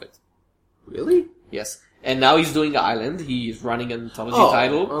of Prophet. Really? Yes. And now he's doing Island. He's running an anthology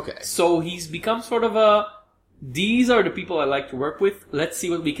title. Okay. So he's become sort of a... These are the people I like to work with. Let's see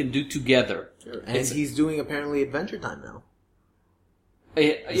what we can do together. Sure. And he's doing apparently Adventure Time now.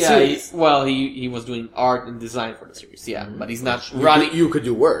 He was doing art and design for the series, but he's not running... You could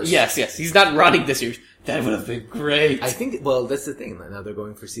do worse. Yes, he's not running the series. That would have been great. I think, well, that's the thing. Now they're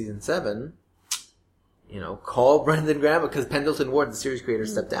going for season 7. Call Brendan Graham, because Pendleton Ward, the series creator,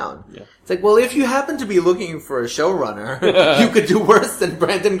 stepped down. Yeah. It's like, well, if you happen to be looking for a showrunner, you could do worse than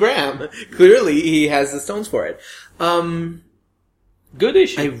Brendan Graham. Clearly, he has the stones for it. Good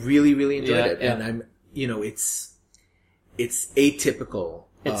issue. I really, really enjoyed it. Yeah. And I'm, it's atypical.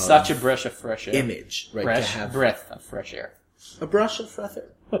 It's such a breath of fresh air. Image, right? Breath of fresh air. A brush of fresh air.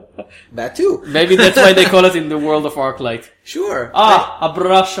 That too. Maybe that's why they call it in the world of Arclight. Sure. A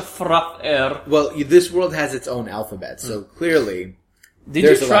brush of fresh air. Well, this world has its own alphabet, so clearly... Did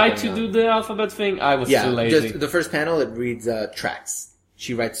you try to do the alphabet thing? I was too lazy. Just the first panel, it reads tracks.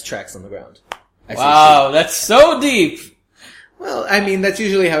 She writes tracks on the ground. Wow, that's so deep! Well, I mean, that's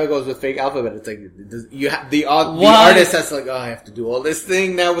usually how it goes with fake alphabet. It's like, the artist has to like, I have to do all this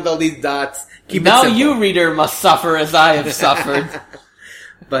thing now with all these dots. Keep now it simple. You, reader, must suffer as I have suffered.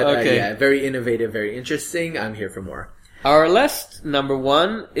 But, very innovative, very interesting. I'm here for more. Our last number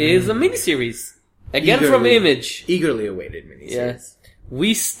 1 is a miniseries. Again from Image. Eagerly awaited miniseries. Yes.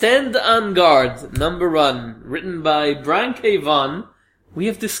 We Stand on Guard, number 1, written by Brian K. Vaughan. We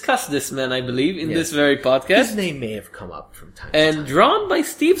have discussed this man, I believe, in this very podcast. His name may have come up from time to time. And drawn by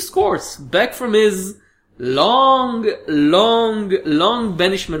Steve Scorse, back from his long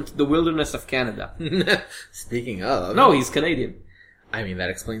banishment to the wilderness of Canada. Speaking of... No, he's Canadian. I mean, that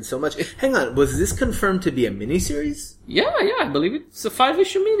explains so much. Hang on, was this confirmed to be a miniseries? Yeah, I believe it's a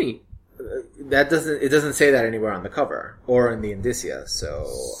 5-issue mini. It doesn't say that anywhere on the cover or in the indicia,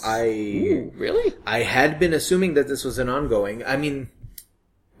 so Ooh, really? I had been assuming that this was an ongoing. I mean,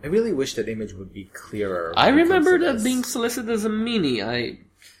 I really wish that Image would be clearer. I remember that being solicited as a mini. The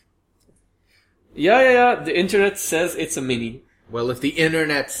internet says it's a mini. Well, if the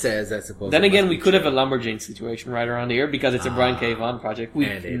internet says, I suppose. Then again, we could have a Lumberjane situation right around here because it's a Brian K. Vaughan project. We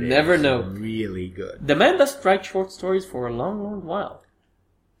never know. Really good. The man does write short stories for a long, long while.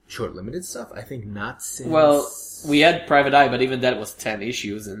 Short limited stuff? I think not since... Well, we had Private Eye, but even that was 10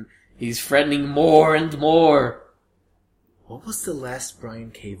 issues, and he's threatening more and more. What was the last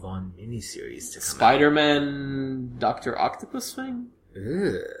Brian K. Vaughan miniseries to come Spider-Man, Dr. Octopus thing?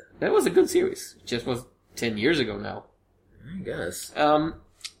 Ugh. That was a good series. It just was 10 years ago now. I guess.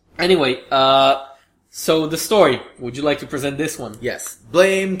 Anyway, So the story. Would you like to present this one? Yes.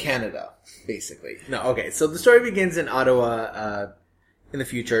 Blame Canada, basically. No, okay. So the story begins in Ottawa, in the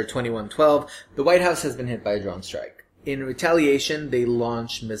future, 2112. The White House has been hit by a drone strike. In retaliation, they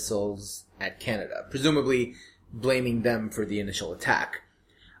launch missiles at Canada, presumably blaming them for the initial attack.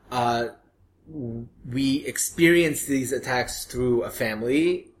 We experience these attacks through a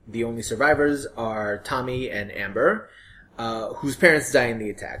family. The only survivors are Tommy and Amber, whose parents die in the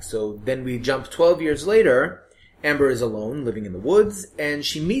attack. So then we jump 12 years later. Amber is alone, living in the woods, and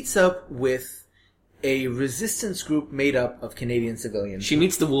she meets up with a resistance group made up of Canadian civilians. She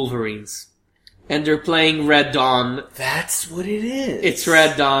meets the Wolverines. And they're playing Red Dawn. That's what it is. It's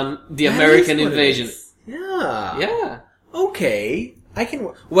Red Dawn, the American invasion. Yeah. Yeah. Okay.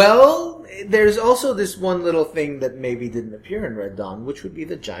 Well, there's also this one little thing that maybe didn't appear in Red Dawn, which would be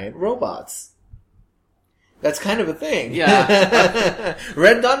the giant robots. That's kind of a thing. Yeah.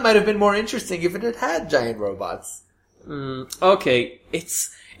 Red Dawn might have been more interesting if it had had giant robots. Okay. It's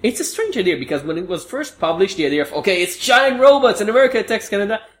a strange idea because when it was first published, the idea of, okay, it's giant robots and America attacks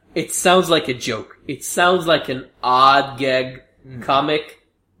Canada, it sounds like a joke. It sounds like an odd gag comic,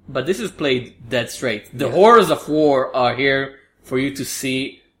 but this is played dead straight. The horrors of war are here for you to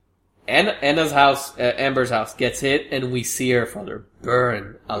see. Anna's house, Amber's house gets hit, and we see her father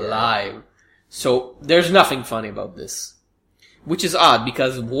burn alive. Yeah. So there's nothing funny about this, which is odd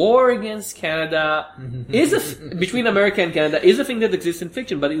because war against Canada between America and Canada is a thing that exists in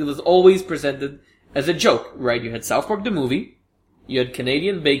fiction, but it was always presented as a joke, right? You had South Park the movie. You had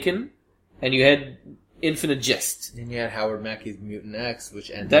Canadian Bacon, and you had Infinite Jest. And you had Howard Mackey's Mutant X, which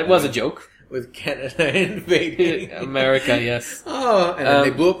ended... That was a joke. With Canada invading... America, yes. Oh, and then they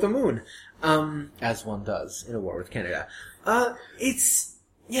blew up the moon. As one does in a war with Canada.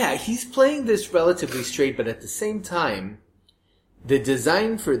 He's playing this relatively straight, but at the same time, the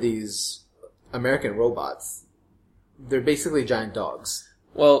design for these American robots, they're basically giant dogs.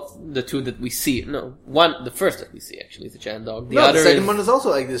 Well, the two that we see, the first that we see actually is a giant dog. The second one is also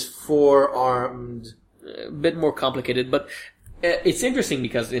like this four-armed... A bit more complicated, but it's interesting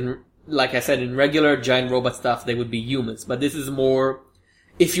because like I said, in regular giant robot stuff, they would be humans, but this is more...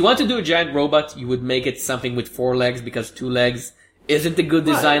 If you want to do a giant robot, you would make it something with 4 legs because 2 legs isn't a good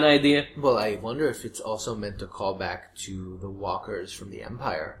design idea. Well, I wonder if it's also meant to call back to the walkers from the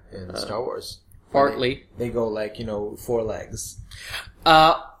Empire in Star Wars. Partly. They go 4 legs.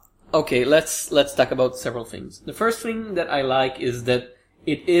 Okay, let's talk about several things. The first thing that I like is that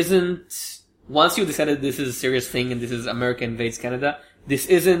it isn't, once you decided this is a serious thing and this is America invades Canada, this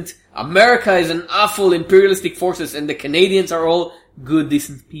isn't, America is an awful imperialistic forces and the Canadians are all good,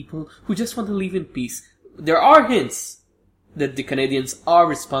 decent people who just want to live in peace. There are hints that the Canadians are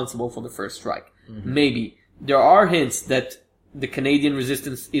responsible for the first strike. Mm-hmm. Maybe. There are hints that the Canadian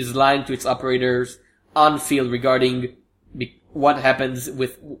resistance is lying to its operators on field regarding what happens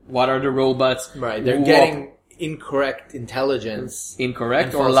with what are the robots. Right, they're getting incorrect intelligence.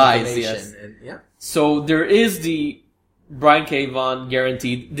 Incorrect or lies, yes. So there is the Brian K. Vaughan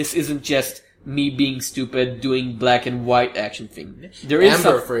guaranteed this isn't just me being stupid doing black and white action thing. There is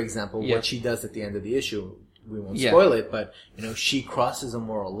Amber, for example, what she does at the end of the issue, we won't spoil it, but she crosses a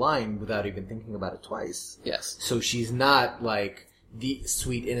moral line without even thinking about it twice. Yes. So she's not like the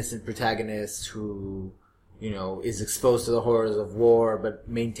sweet innocent protagonist who, is exposed to the horrors of war but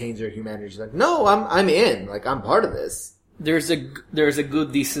maintains her humanity. She's like, no, I'm in. Like, I'm part of this. There's a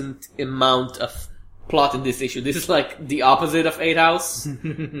good decent amount of plot in this issue. This is like the opposite of 8 House.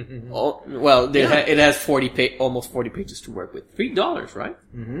 It has almost 40 pages to work with. $3, right?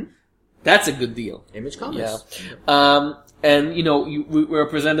 Mm-hmm. That's a good deal. Image Comics. Yeah. And we're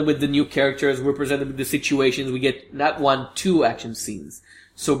presented with the new characters. We're presented with the situations. We get not 1, 2 action scenes.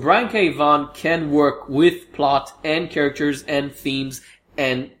 So Brian K. Vaughan can work with plot and characters and themes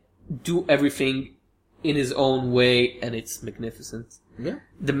and do everything in his own way, and it's magnificent. Yeah.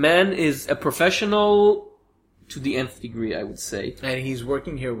 The man is a professional to the nth degree, I would say. And he's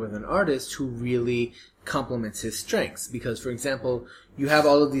working here with an artist who really complements his strengths. Because, for example, you have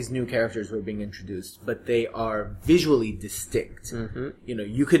all of these new characters who are being introduced, but they are visually distinct.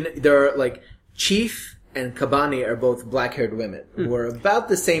 Mm-hmm. There are like Chief and Kabani are both black-haired women who are about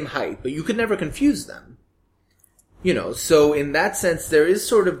the same height, but you could never confuse them. So in that sense, there is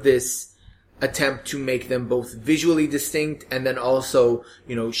sort of this attempt to make them both visually distinct, and then also,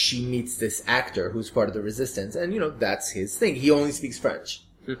 she meets this actor who's part of the resistance, and, that's his thing. He only speaks French,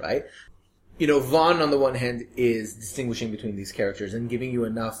 right? Vaughan, on the one hand, is distinguishing between these characters and giving you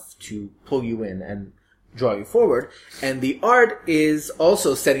enough to pull you in and draw you forward, and the art is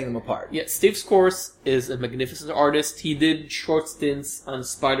also setting them apart. Yeah, Steve Skors is a magnificent artist. He did short stints on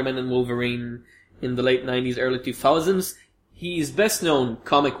Spider-Man and Wolverine. in the late 90s, early 2000s. He is best known,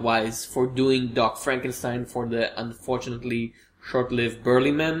 comic-wise, for doing Doc Frankenstein for the unfortunately short-lived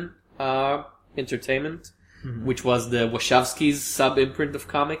Burly Men Entertainment, which was the Wachowskis' sub-imprint of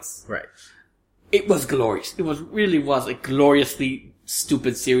comics. Right. It was glorious. It really was a gloriously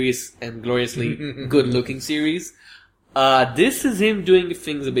stupid series and gloriously good-looking series. This is him doing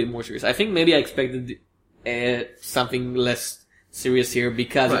things a bit more serious. I think maybe I expected something less serious here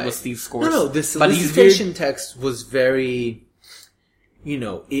because it was Steve Scores. No, the solicitation text was very,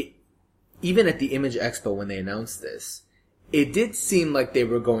 even at the Image Expo when they announced this, it did seem like they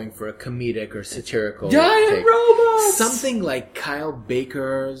were going for a comedic or satirical Giant robots! Something like Kyle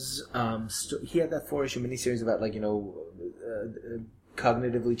Baker's, he had that 4-issue miniseries about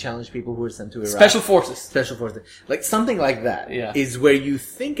cognitively challenged people who were sent to Iraq. Special Forces. Like something like that is where you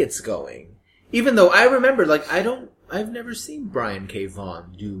think it's going. Even though I remember, I've never seen Brian K.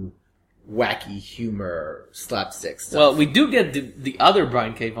 Vaughan do wacky humor slapstick stuff. Well, we do get the other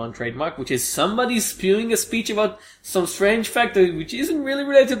Brian K. Vaughan trademark, which is somebody spewing a speech about some strange fact which isn't really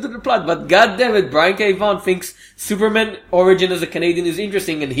related to the plot, but goddammit, Brian K. Vaughan thinks Superman origin as a Canadian is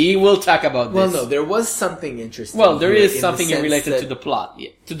interesting, and he will talk about this. Well, no, there was something interesting. Well, there is something related to the plot,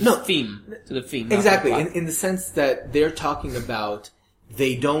 to the theme. Exactly, in the sense that they're talking about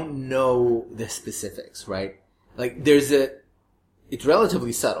they don't know the specifics, right? Like, it's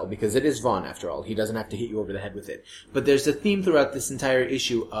relatively subtle because it is Vaughn after all. He doesn't have to hit you over the head with it. But there's a theme throughout this entire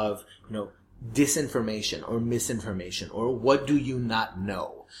issue of, disinformation or misinformation or what do you not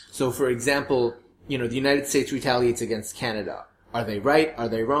know? So for example, the United States retaliates against Canada. Are they right? Are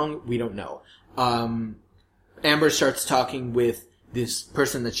they wrong? We don't know. Amber starts talking with this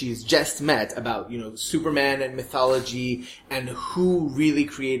person that she's just met about, Superman and mythology and who really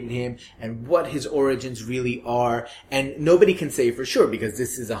created him and what his origins really are. And nobody can say for sure because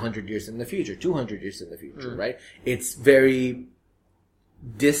this is 100 years in the future, 200 years in the future, right? It's very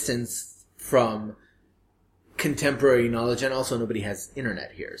distanced from contemporary knowledge, and also nobody has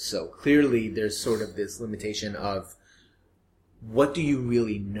internet here. So clearly there's sort of this limitation of what do you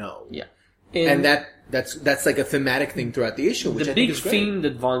really know? Yeah. And that's like a thematic thing throughout the issue, which I think is great. The big theme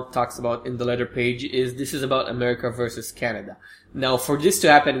that Vaughn talks about in the letter page is this is about America versus Canada. Now, for this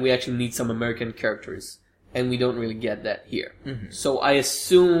to happen, we actually need some American characters, and we don't really get that here. Mm-hmm. So I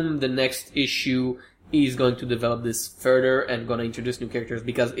assume the next issue is going to develop this further and going to introduce new characters,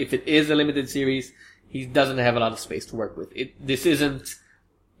 because if it is a limited series, he doesn't have a lot of space to work with. This isn't,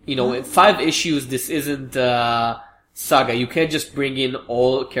 in 5 issues, this isn't Saga. You can't just bring in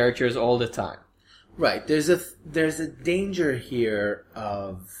all characters all the time. Right. There's a danger here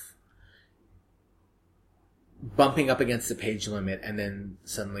of bumping up against the page limit and then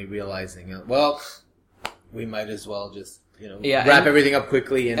suddenly realizing, well, we might as well just, wrap everything up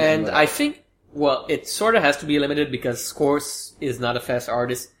quickly. And I think, it sort of has to be limited because Scores is not a fast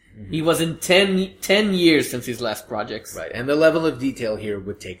artist. Mm-hmm. He was in 10 years since his last projects. Right. And the level of detail here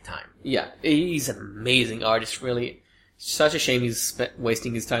would take time. Yeah. He's an amazing artist, really. Such a shame he's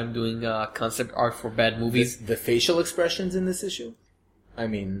wasting his time doing concept art for bad movies. The facial expressions in this issue? I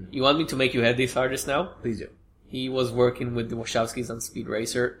mean... You want me to make you head this artist now? Please do. He was working with the Wachowskis on Speed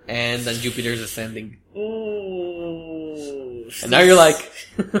Racer and on Jupiter's Ascending. Oh, and now you're like...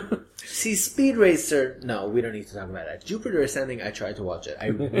 See, Speed Racer... No, we don't need to talk about that. Jupiter Ascending, I tried to watch it. I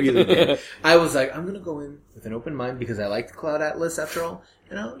really did. I was like, I'm going to go in with an open mind because I like the Cloud Atlas after all.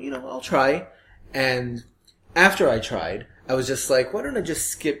 And I'll try. And... after I tried, I was just like, why don't I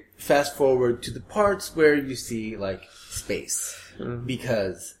just fast forward to the parts where you see, space? Mm-hmm.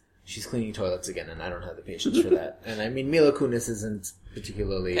 Because she's cleaning toilets again, and I don't have the patience for that. And I mean, Mila Kunis isn't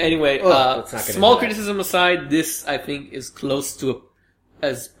particularly... Anyway, small criticism aside, this, I think, is close to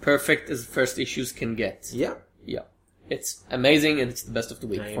as perfect as first issues can get. Yeah. Yeah. It's amazing, and it's the best of the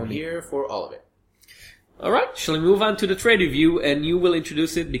week for me. I'm here for all of it. Alright, shall we move on to the trade review, and you will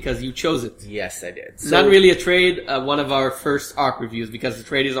introduce it because you chose it. Yes, I did. Not really a trade, one of our first ARC reviews, because the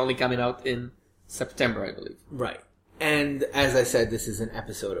trade is only coming out in September, I believe. Right. And as I said, this is an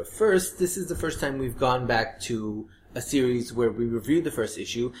episode of First. This is the first time we've gone back to a series where we reviewed the first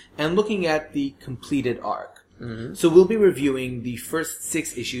issue and looking at the completed arc. Mm-hmm. So we'll be reviewing the first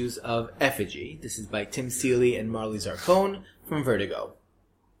 6 issues of Effigy. This is by Tim Seeley and Marley Zarcone from Vertigo.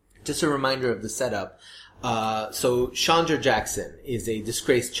 Just a reminder of the setup. So Chandra Jackson is a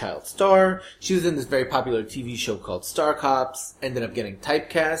disgraced child star. She was in this very popular TV show called Star Cops, ended up getting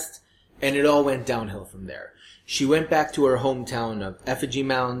typecast, and it all went downhill from there. She went back to her hometown of Effigy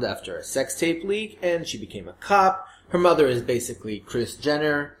Mound after a sex tape leak, and she became a cop. Her mother is basically Kris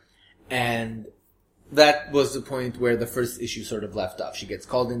Jenner, and that was the point where the first issue sort of left off. She gets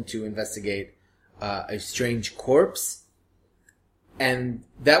called in to investigate a strange corpse. And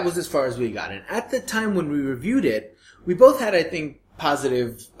that was as far as we got. And at the time when we reviewed it, we both had, I think,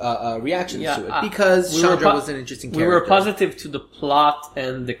 positive reactions to it. Because Chandra was an interesting character. We were positive to the plot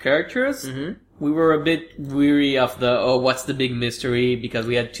and the characters. Mm-hmm. We were a bit weary of what's the big mystery? Because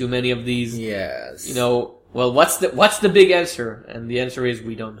we had too many of these. Yes. Well, what's the big answer? And the answer is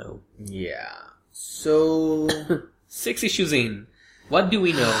we don't know. Yeah. So 6 issues in. What do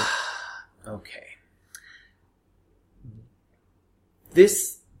we know? Okay.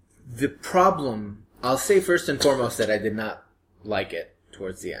 The problem, I'll say first and foremost that I did not like it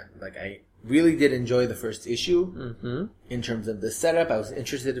towards the end. Like, I really did enjoy the first issue in terms of the setup. I was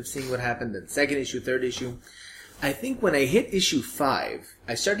interested in seeing what happened. Then second issue, third issue. I think when I hit issue 5,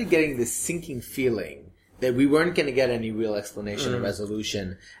 I started getting this sinking feeling that we weren't going to get any real explanation or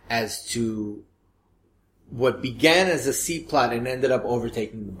resolution as to what began as a C plot and ended up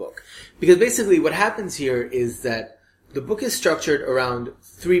overtaking the book. Because basically what happens here is that the book is structured around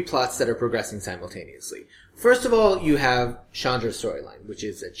 3 plots that are progressing simultaneously. First of all, you have Chandra's storyline, which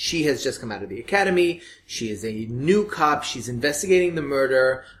is that she has just come out of the academy. She is a new cop. She's investigating the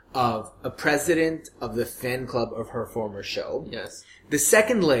murder of a president of the fan club of her former show. Yes. The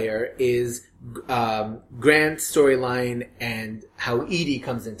second layer is Grant's storyline and how Edie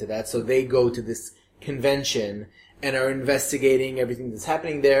comes into that. So they go to this convention and are investigating everything that's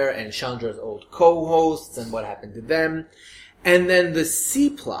happening there and Chandra's old co-hosts and what happened to them. And then the C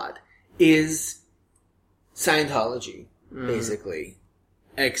plot is Scientology, basically.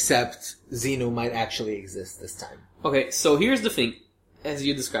 Except Xenu might actually exist this time. Okay, so here's the thing. As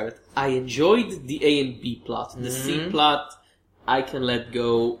you described it, I enjoyed the A and B plot. The C plot, I can let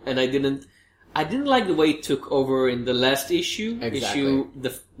go. And I didn't like the way it took over in the last issue. Exactly.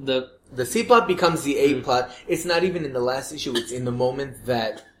 The C plot becomes the A plot. It's not even in the last issue. It's in the moment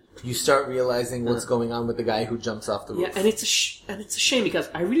that you start realizing what's going on with the guy who jumps off the roof. Yeah, and it's a shame because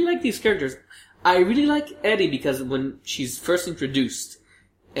I really like these characters. I really like Eddie because when she's first introduced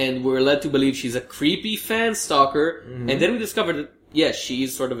and we're led to believe she's a creepy fan stalker, and then we discovered that, yes, she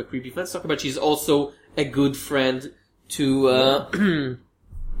is sort of a creepy fan stalker, but she's also a good friend to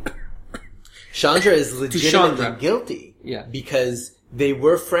Chandra is legitimately guilty. Yeah. Because they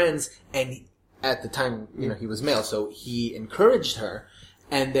were friends, and at the time, he was male, so he encouraged her,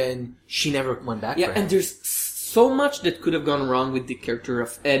 and then she never went back for him. And there's so much that could have gone wrong with the character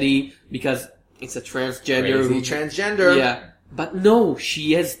of Eddie, because it's a transgender. Crazy transgender. Yeah. But no,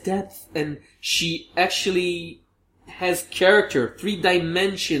 she has depth, and she actually has character, 3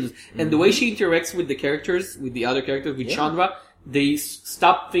 dimensions, and the way she interacts with the characters, with the other characters, with Chandra, they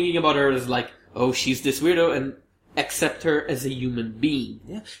stop thinking about her as like, oh, she's this weirdo, and accept her as a human being.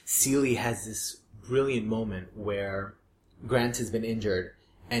 Yeah. Celie has this brilliant moment where Grant has been injured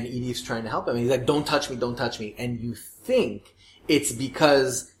and Edie's trying to help him. And he's like, don't touch me, don't touch me. And you think it's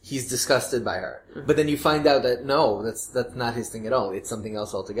because he's disgusted by her. But then you find out that no, that's not his thing at all. It's something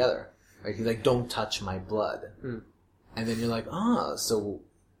else altogether. Right? He's like, don't touch my blood. And then you're like, so,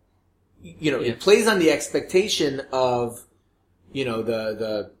 it plays on the expectation of,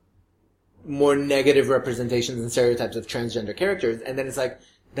 the more negative representations and stereotypes of transgender characters, and then it's like,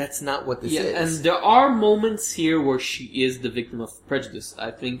 that's not what this is. And there are moments here where she is the victim of prejudice. I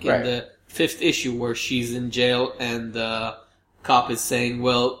think in the 5th issue where she's in jail and the cop is saying,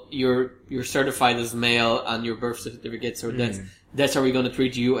 well, you're certified as male on your birth certificate, so that's how we're going to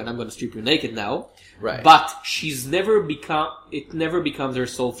treat you, and I'm going to strip you naked now. Right. But it never becomes her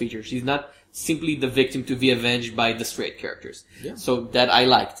sole feature. She's not simply the victim to be avenged by the straight characters. Yeah. So that I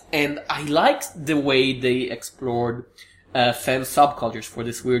liked. And I liked the way they explored fan subcultures for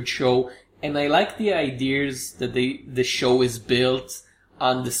this weird show. And I like the ideas that the show is built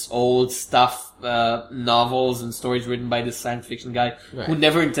on this old stuff, novels and stories written by this science fiction guy who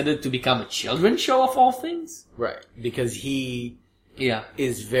never intended to become a children's show of all things. Right. Because he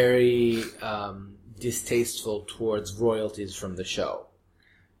is very distasteful towards royalties from the show,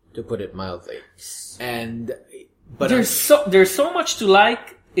 to put it mildly. But there's so much to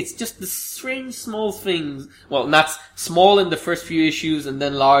like. It's just the strange small things. Well, not small in the first few issues and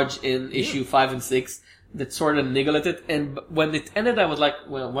then large in issue 5 and 6 that sort of niggle at it. And when it ended, I was like,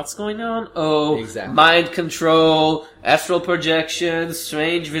 well, what's going on? Oh, exactly. Mind control, astral projection,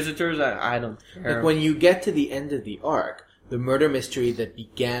 strange visitors. I don't care. Like when you get to the end of the arc, the murder mystery that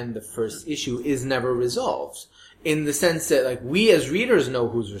began the first issue is never resolved. In the sense that, like, we as readers know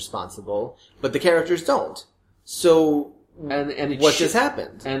who's responsible, but the characters don't. So, and what just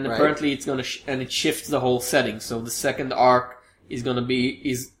happened? And apparently it's gonna, and it shifts the whole setting. So the second arc is gonna be,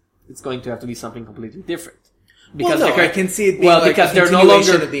 it's going to have to be something completely different. because well, no, I can see it being like because a they're no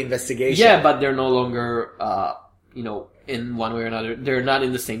continuation longer of the investigation. Yeah, but they're no longer, in one way or another. They're not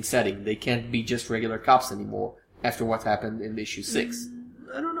in the same setting. They can't be just regular cops anymore after what happened in issue 6.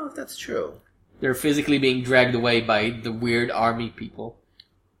 I don't know if that's true. They're physically being dragged away by the weird army people.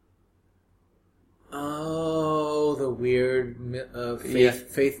 Oh, the weird Yeah.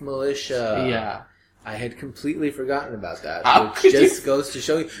 faith militia. Yeah. I had completely forgotten about that. How Which could just you? goes to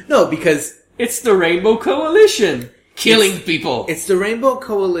show you. No, because It's the Rainbow Coalition! Killing people! it's the Rainbow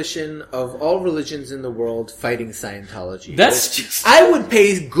Coalition of all religions in the world fighting Scientology. That's just... I would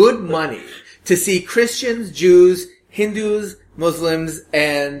pay good money to see Christians, Jews, Hindus, Muslims,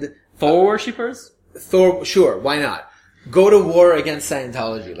 and Thor worshippers? Thor. Sure, why not? Go to war against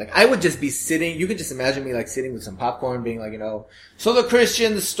Scientology. Like, I would just be sitting, you could just imagine me like sitting with some popcorn being like, so the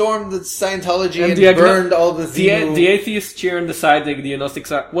Christians stormed the Scientology and burned all the Xenu. The atheists cheer on the side, the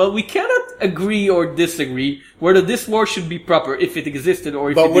agnostics are, well, we cannot agree or disagree whether this war should be proper, if it existed or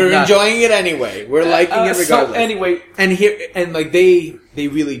if it did not. But we're enjoying it anyway. We're liking it regardless. So anyway. And like they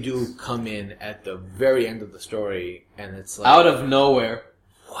really do come in at the very end of the story and it's like... Out of nowhere.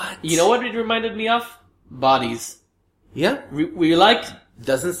 What? You know what it reminded me of? Bodies. Yeah. We liked...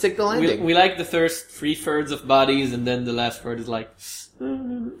 Doesn't stick the landing. We like the first 3/3 of bodies, and then the last third is like...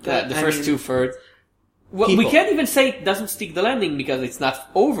 the first 2/3. Well, we can't even say it doesn't stick the landing because it's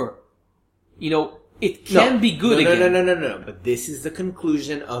not over. It can be good again. No. But this is the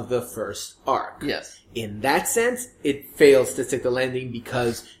conclusion of the first arc. Yes. In that sense, it fails to stick the landing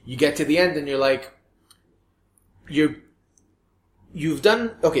because you get to the end and you're like... You've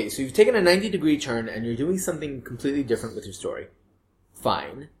done... Okay, so you've taken a 90-degree turn and you're doing something completely different with your story.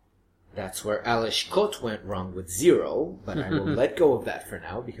 Fine. That's where Alish Kot went wrong with Zero, but I will let go of that for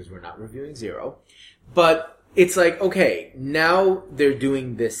now because we're not reviewing Zero. But it's like, okay, now they're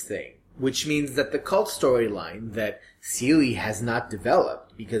doing this thing, which means that the cult storyline that Seeley has not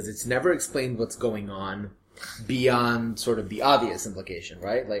developed because it's never explained what's going on beyond sort of the obvious implication,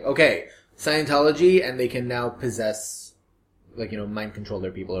 right? Like, okay, Scientology and they can now possess... like, mind control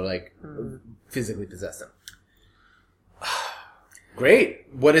their people or like physically possess them. Great.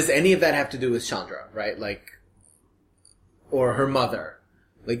 What does any of that have to do with Chandra, right? Like, or her mother?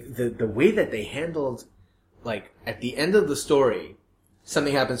 Like, the way that they handled, like, at the end of the story,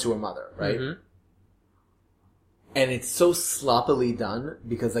 something happens to her mother, right? Mm-hmm. And it's so sloppily done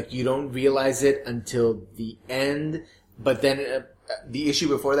because, like, you don't realize it until the end, but then the issue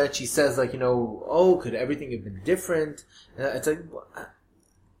before that, she says, like, could everything have been different? It's like...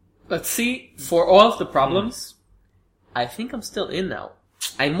 Let's see, for all of the problems, I think I'm still in now.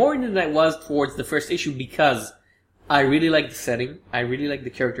 I'm more in than I was towards the first issue because I really like the setting, I really like the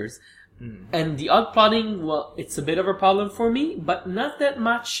characters. And the odd plotting, well, it's a bit of a problem for me, but not that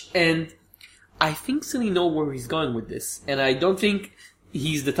much, and I think Silly knows where he's going with this. And I don't think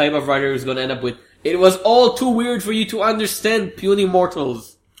he's the type of writer who's going to end up with, it was all too weird for you to understand, puny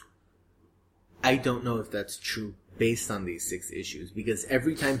mortals. I don't know if that's true based on these 6 issues, because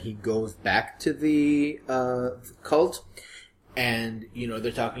every time he goes back to the cult, and,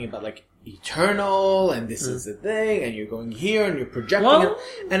 they're talking about, like, eternal, and this is the thing, and you're going here, and you're projecting it,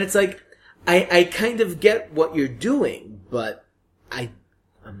 and it's like, I kind of get what you're doing, but I'm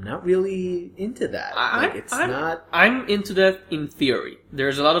not really into that. I'm into that in theory.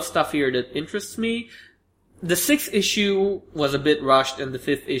 There's a lot of stuff here that interests me. The 6th issue was a bit rushed, and the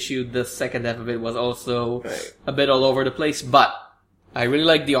 5th issue, the second half of it, was also a bit all over the place. But I really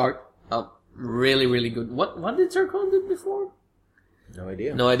like the art. Really, really good. What did Zircon do before? No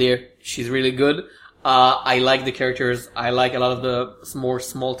idea. No idea. She's really good. I like the characters. I like a lot of the more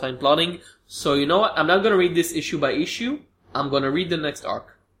small-time plotting. So you know what? I'm not going to read this issue by issue. I'm going to read the next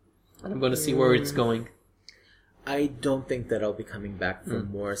arc. And I'm going to see where it's going. I don't think that I'll be coming back for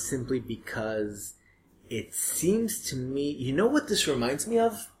more, simply because it seems to me... You know what this reminds me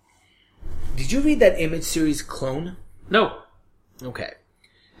of? Did you read that Image series Clone? No. Okay.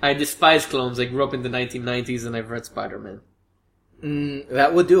 I despise clones. I grew up in the 1990s and I've read Spider-Man.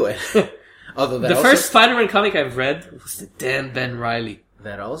 That would do it. Although the first Spider-Man comic I've read was the damn Ben Reilly.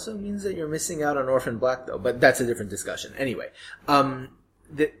 That also means that you're missing out on Orphan Black, though. But that's a different discussion. Anyway,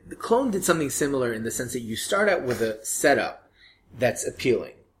 the Clone did something similar in the sense that you start out with a setup that's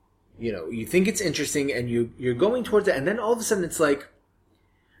appealing. You think it's interesting and you're going towards it, and then all of a sudden it's like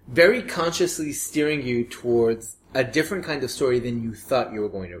very consciously steering you towards a different kind of story than you thought you were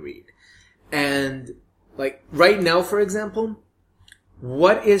going to read. And, like, right now, for example,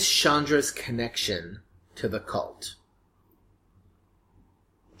 what is Chandra's connection to the cult?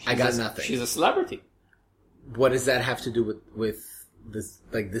 I got nothing. She's a celebrity. What does that have to do with this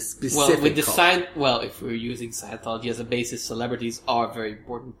specific cult. If we're using Scientology as a basis, celebrities are a very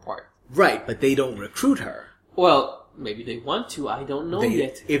important part. Right, but they don't recruit her. Well, maybe they want to. I don't know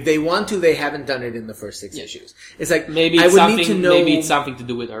yet. If they want to, they haven't done it in the first 6 issues. It's like maybe it's something to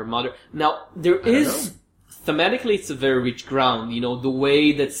do with her mother. Now there is thematically, it's a very rich ground. The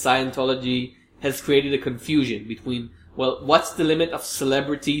way that Scientology has created a confusion between what's the limit of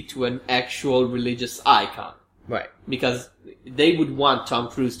celebrity to an actual religious icon? Right. Because they would want Tom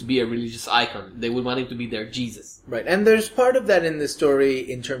Cruise to be a religious icon. They would want him to be their Jesus. Right. And there's part of that in the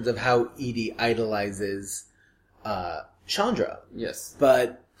story in terms of how Edie idolizes Chandra. Yes.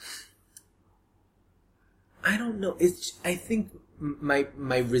 But I don't know. I think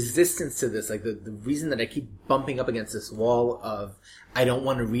my resistance to this, like the reason that I keep bumping up against this wall of I don't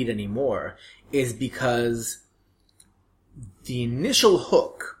want to read anymore, is because the initial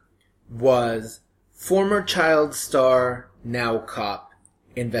hook was former child star, now cop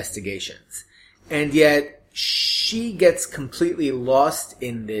investigations. And yet she gets completely lost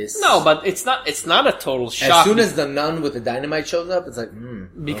in this. No, but it's not a total shock. As soon as the nun with the dynamite shows up, it's like,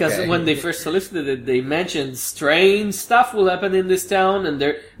 because when they first solicited it, they mentioned strange stuff will happen in this town, and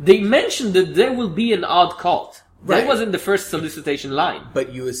they mentioned that there will be an odd cult. Right. That was in the first solicitation line.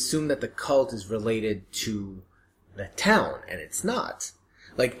 But you assume that the cult is related to the town, and it's not.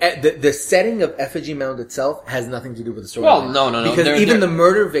 Like, the setting of Effigy Mound itself has nothing to do with the story. Well, no. Because even the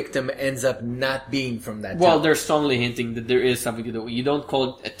murder victim ends up not being from that town. Well, they're strongly hinting that there is something to do. You don't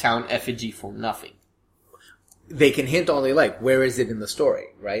call it a town effigy for nothing. They can hint all they like. Where is it in the story,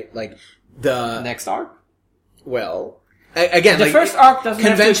 right? Like, the... Next arc? Well... Again, the first arc doesn't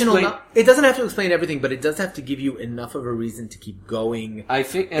have to explain... It doesn't have to explain everything, but it does have to give you enough of a reason to keep going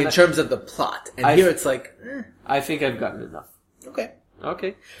in terms of the plot. And here it's like... I think I've gotten enough. Okay.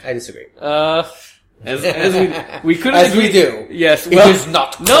 I disagree. As we couldn't as agree. We do. Yes. It is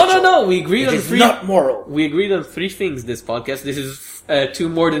not cultural. No. We agreed on three. It is not moral. We agreed on 3 things this podcast. This is 2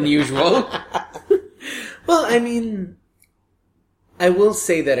 more than usual. Well, I mean, I will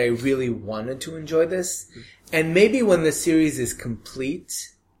say that I really wanted to enjoy this. And maybe when the series is complete...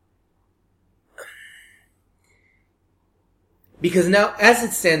 Because now, as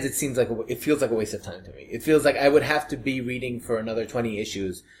it stands, it feels like a waste of time to me. It feels like I would have to be reading for another 20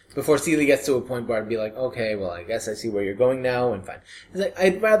 issues before Seeley gets to a point where I'd be like, okay, well, I guess I see where you're going now, and fine. It's like,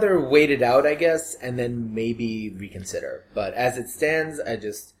 I'd rather wait it out, I guess, and then maybe reconsider. But as it stands,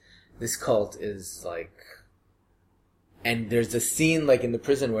 this cult is like... And there's a scene, like, in the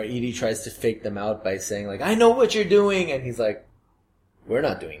prison where Edie tries to fake them out by saying, like, I know what you're doing, and he's like, we're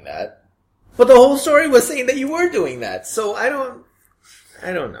not doing that. But the whole story was saying that you were doing that. So I don't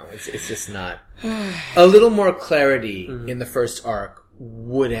know. It's just not. A little more clarity in the first arc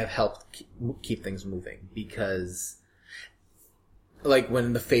would have helped keep things moving. Because, like,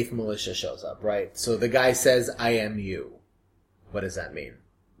 when the Faith Militia shows up, right? So the guy says, I am you. What does that mean?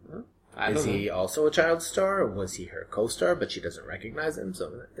 Is he also a child star? Or was he her co-star, but she doesn't recognize him?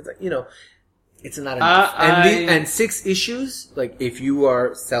 So it's like, it's not enough. And 6 issues, like, if you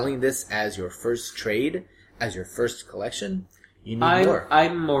are selling this as your first trade, as your first collection, you need more.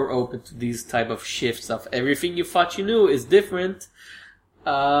 I'm more open to these type of shifts of everything you thought you knew is different.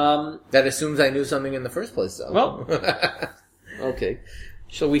 That assumes I knew something in the first place, though. Well, okay.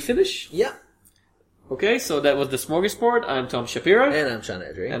 Shall we finish? Yeah. Okay, so that was the Smorgasbord. I'm Tom Shapiro. And I'm Sean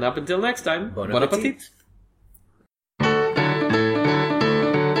Edry. And up until next time, Bon appetit.